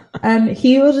day. And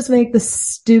he will just make the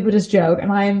stupidest joke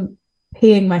and I'm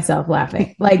peeing myself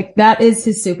laughing. Like, that is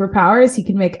his superpower, is he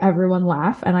can make everyone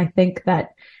laugh. And I think that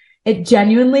it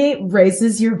genuinely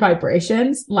raises your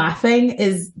vibrations. Laughing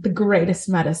is the greatest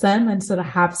medicine. And so to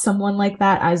have someone like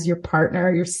that as your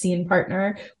partner, your scene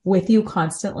partner with you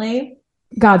constantly,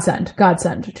 godsend,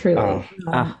 truly.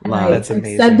 Wow, that's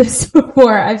amazing.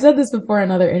 I've said this before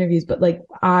in other interviews, but like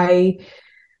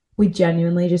we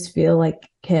genuinely just feel like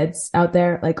kids out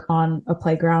there, like on a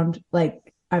playground.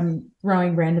 Like, I'm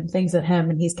throwing random things at him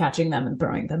and he's catching them and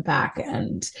throwing them back.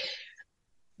 And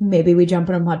maybe we jump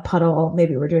in a mud puddle.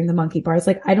 Maybe we're doing the monkey bars.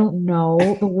 Like, I don't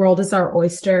know. The world is our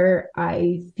oyster.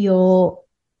 I feel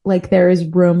like there is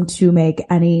room to make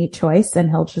any choice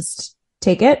and he'll just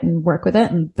take it and work with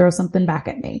it and throw something back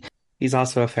at me. He's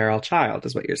also a feral child,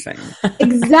 is what you're saying.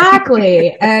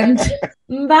 Exactly. And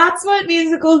that's what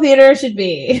musical theater should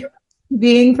be.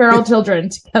 Being feral children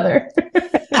together.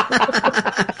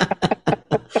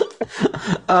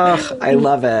 Oh, I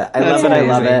love it. I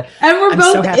love it. And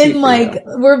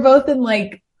we're both in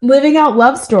living out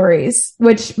love stories,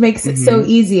 which makes it so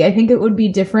easy. I think it would be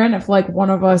different if like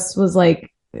one of us was like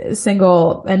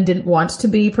single and didn't want to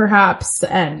be, perhaps,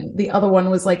 and the other one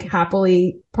was like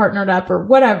happily partnered up or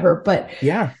whatever. But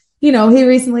yeah, you know, he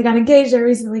recently got engaged, I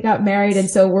recently got married, and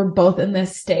so we're both in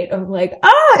this state of like,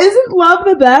 isn't love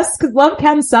the best? Because love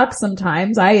can suck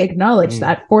sometimes. I acknowledge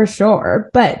that for sure,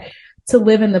 but to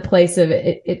live in the place of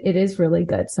it is really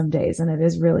good some days, and it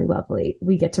is really lovely.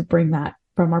 We get to bring that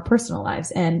from our personal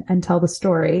lives and tell the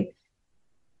story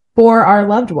for our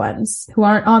loved ones who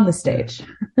aren't on the stage.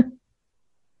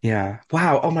 Yeah.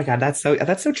 Wow. Oh my God. That's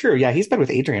so true. Yeah. He's been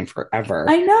with Adrian forever.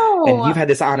 I know. And you've had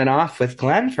this on and off with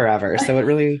Glenn forever. So it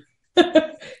really.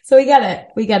 So we get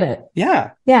it. Yeah.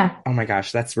 Yeah. Oh my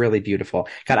gosh. That's really beautiful.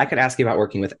 God, I could ask you about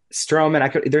working with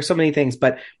Stroman. There's so many things,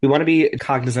 but we want to be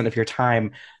cognizant of your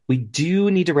time. We do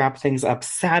need to wrap things up,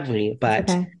 sadly, but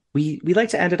we like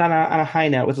to end it on a high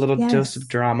note with a little dose of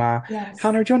drama. Yes.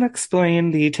 Connor, do you want to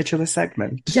explain the titular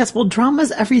segment? Yes, well,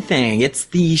 drama's everything. It's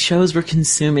the shows we're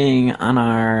consuming on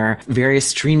our various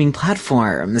streaming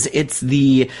platforms. It's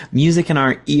the music in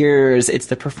our ears. It's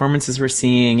the performances we're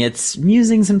seeing. It's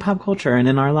musings in pop culture and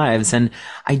in our lives. And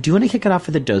I do want to kick it off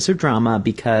with a dose of drama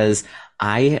because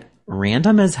I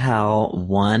random as hell,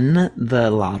 won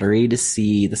the lottery to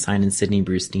see the sign in Sydney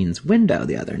Brewstein's window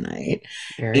the other night.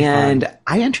 Very And fun.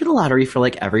 I enter the lottery for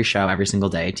like every show, every single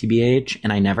day, TBH,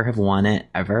 and I never have won it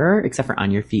ever, except for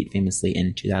On Your Feet famously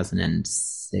in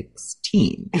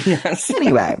 2016. Yes.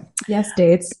 Anyway. Yes,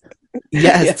 dates.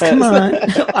 Yes, come on.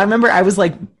 I remember I was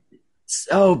like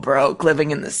so broke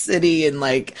living in the city and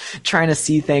like trying to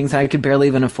see things. I could barely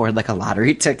even afford like a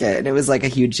lottery ticket. And it was like a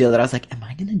huge deal that I was like, am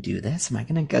I going to do this? Am I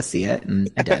going to go see it?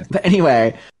 And I did. But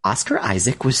anyway, Oscar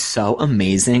Isaac was so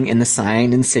amazing in the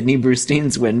sign in Sydney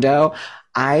Brewstein's window.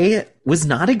 I was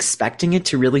not expecting it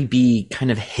to really be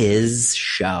kind of his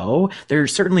show. They're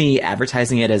certainly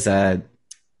advertising it as the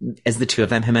two of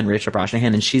them, him and Rachel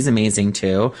Brosnahan, and she's amazing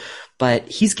too. But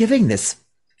he's giving this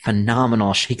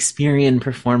phenomenal Shakespearean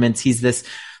performance. He's this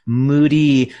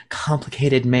moody,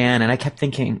 complicated man. And I kept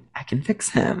thinking, I can fix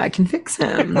him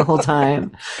the whole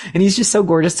time. And he's just so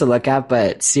gorgeous to look at,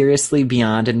 but seriously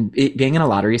beyond. And being in a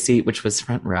lottery seat, which was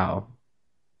front row,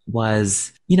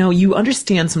 was, you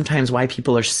understand sometimes why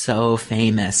people are so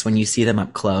famous when you see them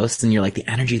up close and you're like the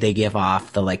energy they give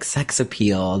off, the like sex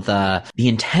appeal, the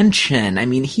intention. I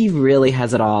mean, he really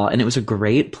has it all. And it was a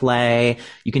great play.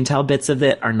 You can tell bits of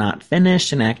it are not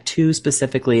finished. In Act 2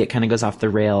 specifically, it kind of goes off the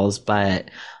rails,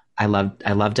 but I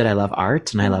loved it. I love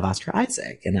art and I love Oscar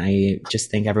Isaac. And I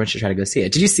just think everyone should try to go see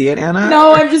it. Did you see it, Anna?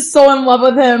 No, I'm just so in love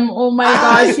with him. Oh my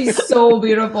gosh, he's so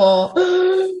beautiful.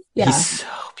 Yeah. He's so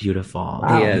beautiful.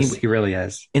 Wow. He is. He really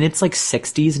is. And it's like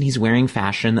 60s and he's wearing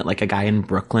fashion that like a guy in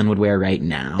Brooklyn would wear right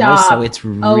now. Stop. So it's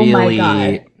really, Oh my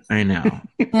God. I know.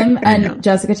 Him and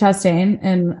Jessica Chastain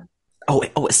and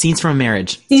Scenes from a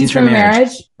Marriage. Scenes from a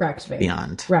Marriage wrecked me.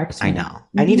 Beyond. Wrecked me. I know.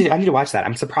 I need to watch that.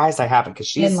 I'm surprised I haven't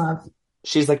because In love.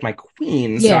 she's like my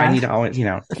queen. So Yeah. I need to always,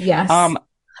 Yes.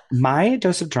 My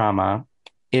dose of drama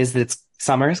is that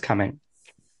summer is coming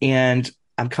and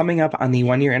I'm coming up on the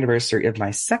 1 year anniversary of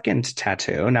my second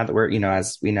tattoo. Now that we're,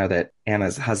 as we know that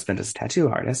Anna's husband is a tattoo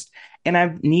artist, and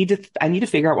I need to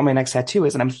figure out what my next tattoo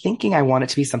is. And I'm thinking I want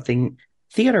it to be something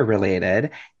theater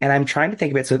related. And I'm trying to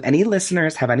think of it. So if any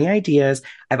listeners have any ideas,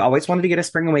 I've always wanted to get a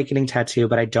Spring Awakening tattoo,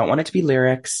 but I don't want it to be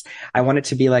lyrics. I want it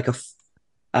to be like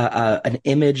an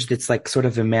image that's like sort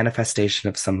of a manifestation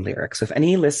of some lyrics. So if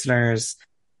any listeners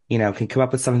can come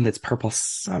up with something that's Purple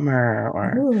Summer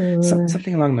or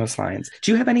something along those lines.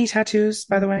 Do you have any tattoos,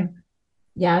 by the way?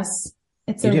 Yes.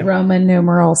 It's You a do. Roman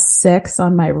numeral 6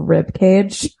 on my rib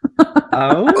cage.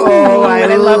 Oh, I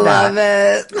love love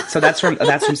that. it. So that's from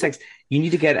 6. You need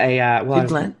to get a Did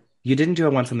Glenn? You didn't do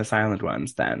it once on the Silent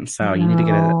Ones then, so you need to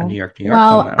get a New York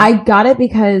Well, one, though. I got it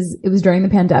because it was during the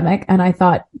pandemic and I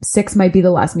thought 6 might be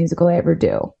the last musical I ever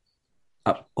do.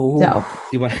 So.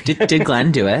 You want, Did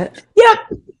Glenn do it? Yep.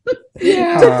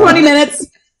 yeah. Took 20 minutes.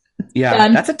 Yeah,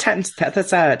 Done. that's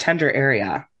a tender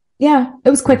area. Yeah. It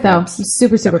was quick though. It was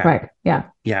super Okay. quick. Yeah.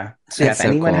 Yeah. So That's if so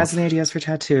anyone cool. has any ideas for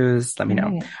tattoos, let me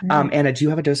know. Right. Anna, do you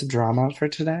have a dose of drama for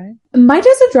today? My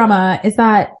dose of drama is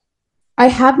that I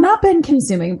have not been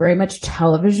consuming very much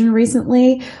television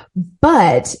recently,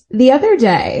 but the other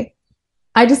day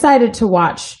I decided to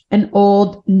watch an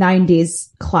old 90s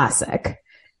classic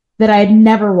that I had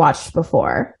never watched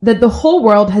before, that the whole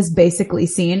world has basically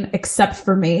seen except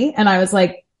for me. And I was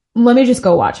like, let me just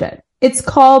go watch it. It's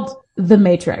called The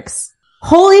Matrix.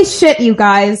 Holy shit, you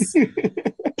guys.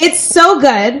 It's so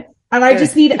good. And I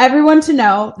just need everyone to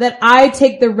know that I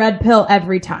take the red pill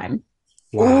every time.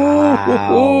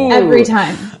 Wow. Every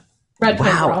time. Red pill.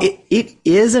 Wow, girl. it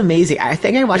is amazing. I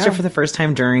think I watched it for the first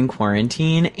time during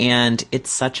quarantine, and it's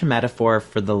such a metaphor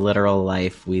for the literal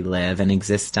life we live and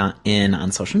exist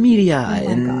on social media,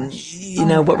 and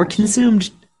gosh. what we're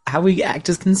consumed, how we act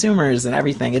as consumers, and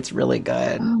everything. It's really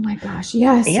good. Oh my gosh.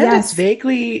 Yes. And yes.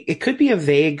 it could be a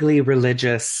vaguely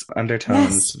religious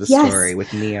undertones to the story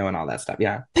with Neo and all that stuff.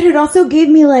 Yeah. But it also gave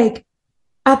me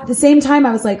at the same time,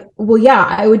 I was like, well, yeah,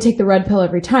 I would take the red pill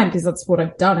every time because that's what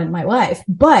I've done in my life.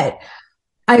 But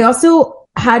I also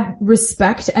had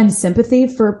respect and sympathy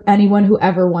for anyone who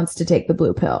ever wants to take the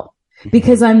blue pill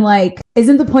because I'm like,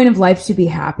 isn't the point of life to be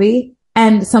happy?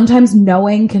 And sometimes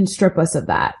knowing can strip us of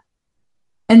that.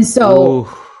 And so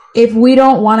if we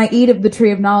don't want to eat of the tree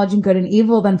of knowledge and good and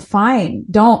evil, then fine,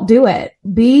 don't do it.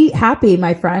 Be happy,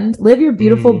 my friend. Live your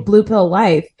beautiful blue pill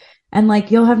life. And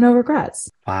you'll have no regrets.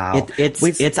 Wow.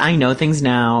 It's I know things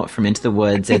now from Into the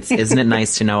Woods. Isn't it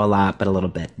nice to know a lot, but a little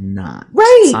bit not?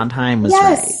 Right. Sondheim was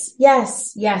right.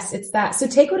 Yes. It's that. So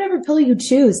take whatever pill you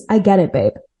choose. I get it,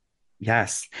 babe.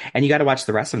 Yes. And you got to watch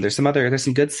the rest of them. There's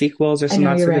some good sequels. There's some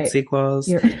not so good sequels.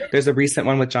 There's a recent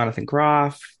one with Jonathan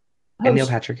Groff. And Neil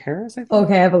Patrick Harris, I think.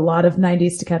 Okay, I have a lot of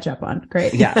 90s to catch up on.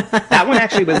 Great. Yeah. That one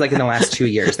actually was like in the last 2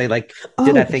 years. They like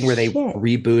did that thing where they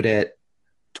reboot it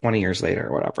 20 years later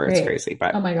or whatever. Great. It's crazy.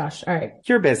 But oh my gosh. All right.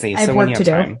 You're busy. I have so work when you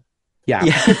to have do. time.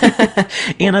 Yeah.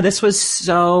 Anna, this was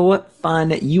so fun.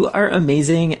 You are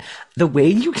amazing. The way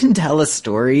you can tell a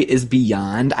story is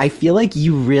beyond. I feel like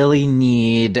you really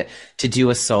need to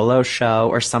do a solo show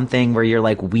or something where you're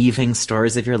like weaving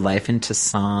stories of your life into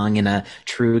song in a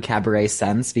true cabaret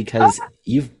sense because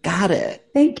you've got it.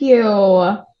 Thank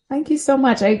you. Thank you so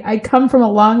much. I come from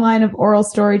a long line of oral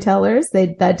storytellers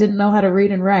that didn't know how to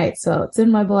read and write, so it's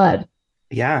in my blood.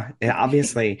 Yeah,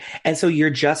 obviously. And so you're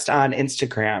just on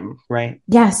Instagram, right?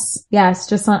 Yes.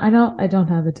 Just on. I don't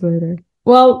have a Twitter.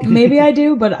 Well, maybe I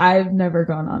do, but I've never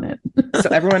gone on it. So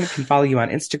everyone can follow you on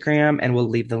Instagram, and we'll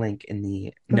leave the link in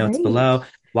the notes below.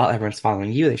 While everyone's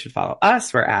following you, they should follow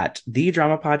us. We're at The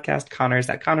Drama Podcast. Connor's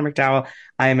at Connor McDowell.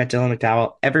 I am at Dylan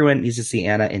McDowell. Everyone needs to see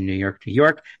Anna in New York, New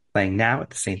York, playing now at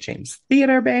the St. James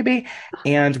Theater, baby.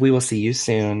 And we will see you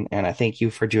soon. And I thank you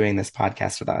for doing this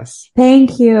podcast with us.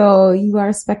 Thank you. You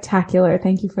are spectacular.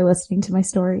 Thank you for listening to my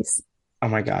stories. Oh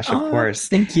my gosh, of course.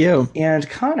 Thank you. And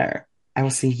Connor, I will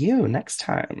see you next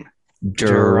time.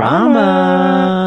 Drama.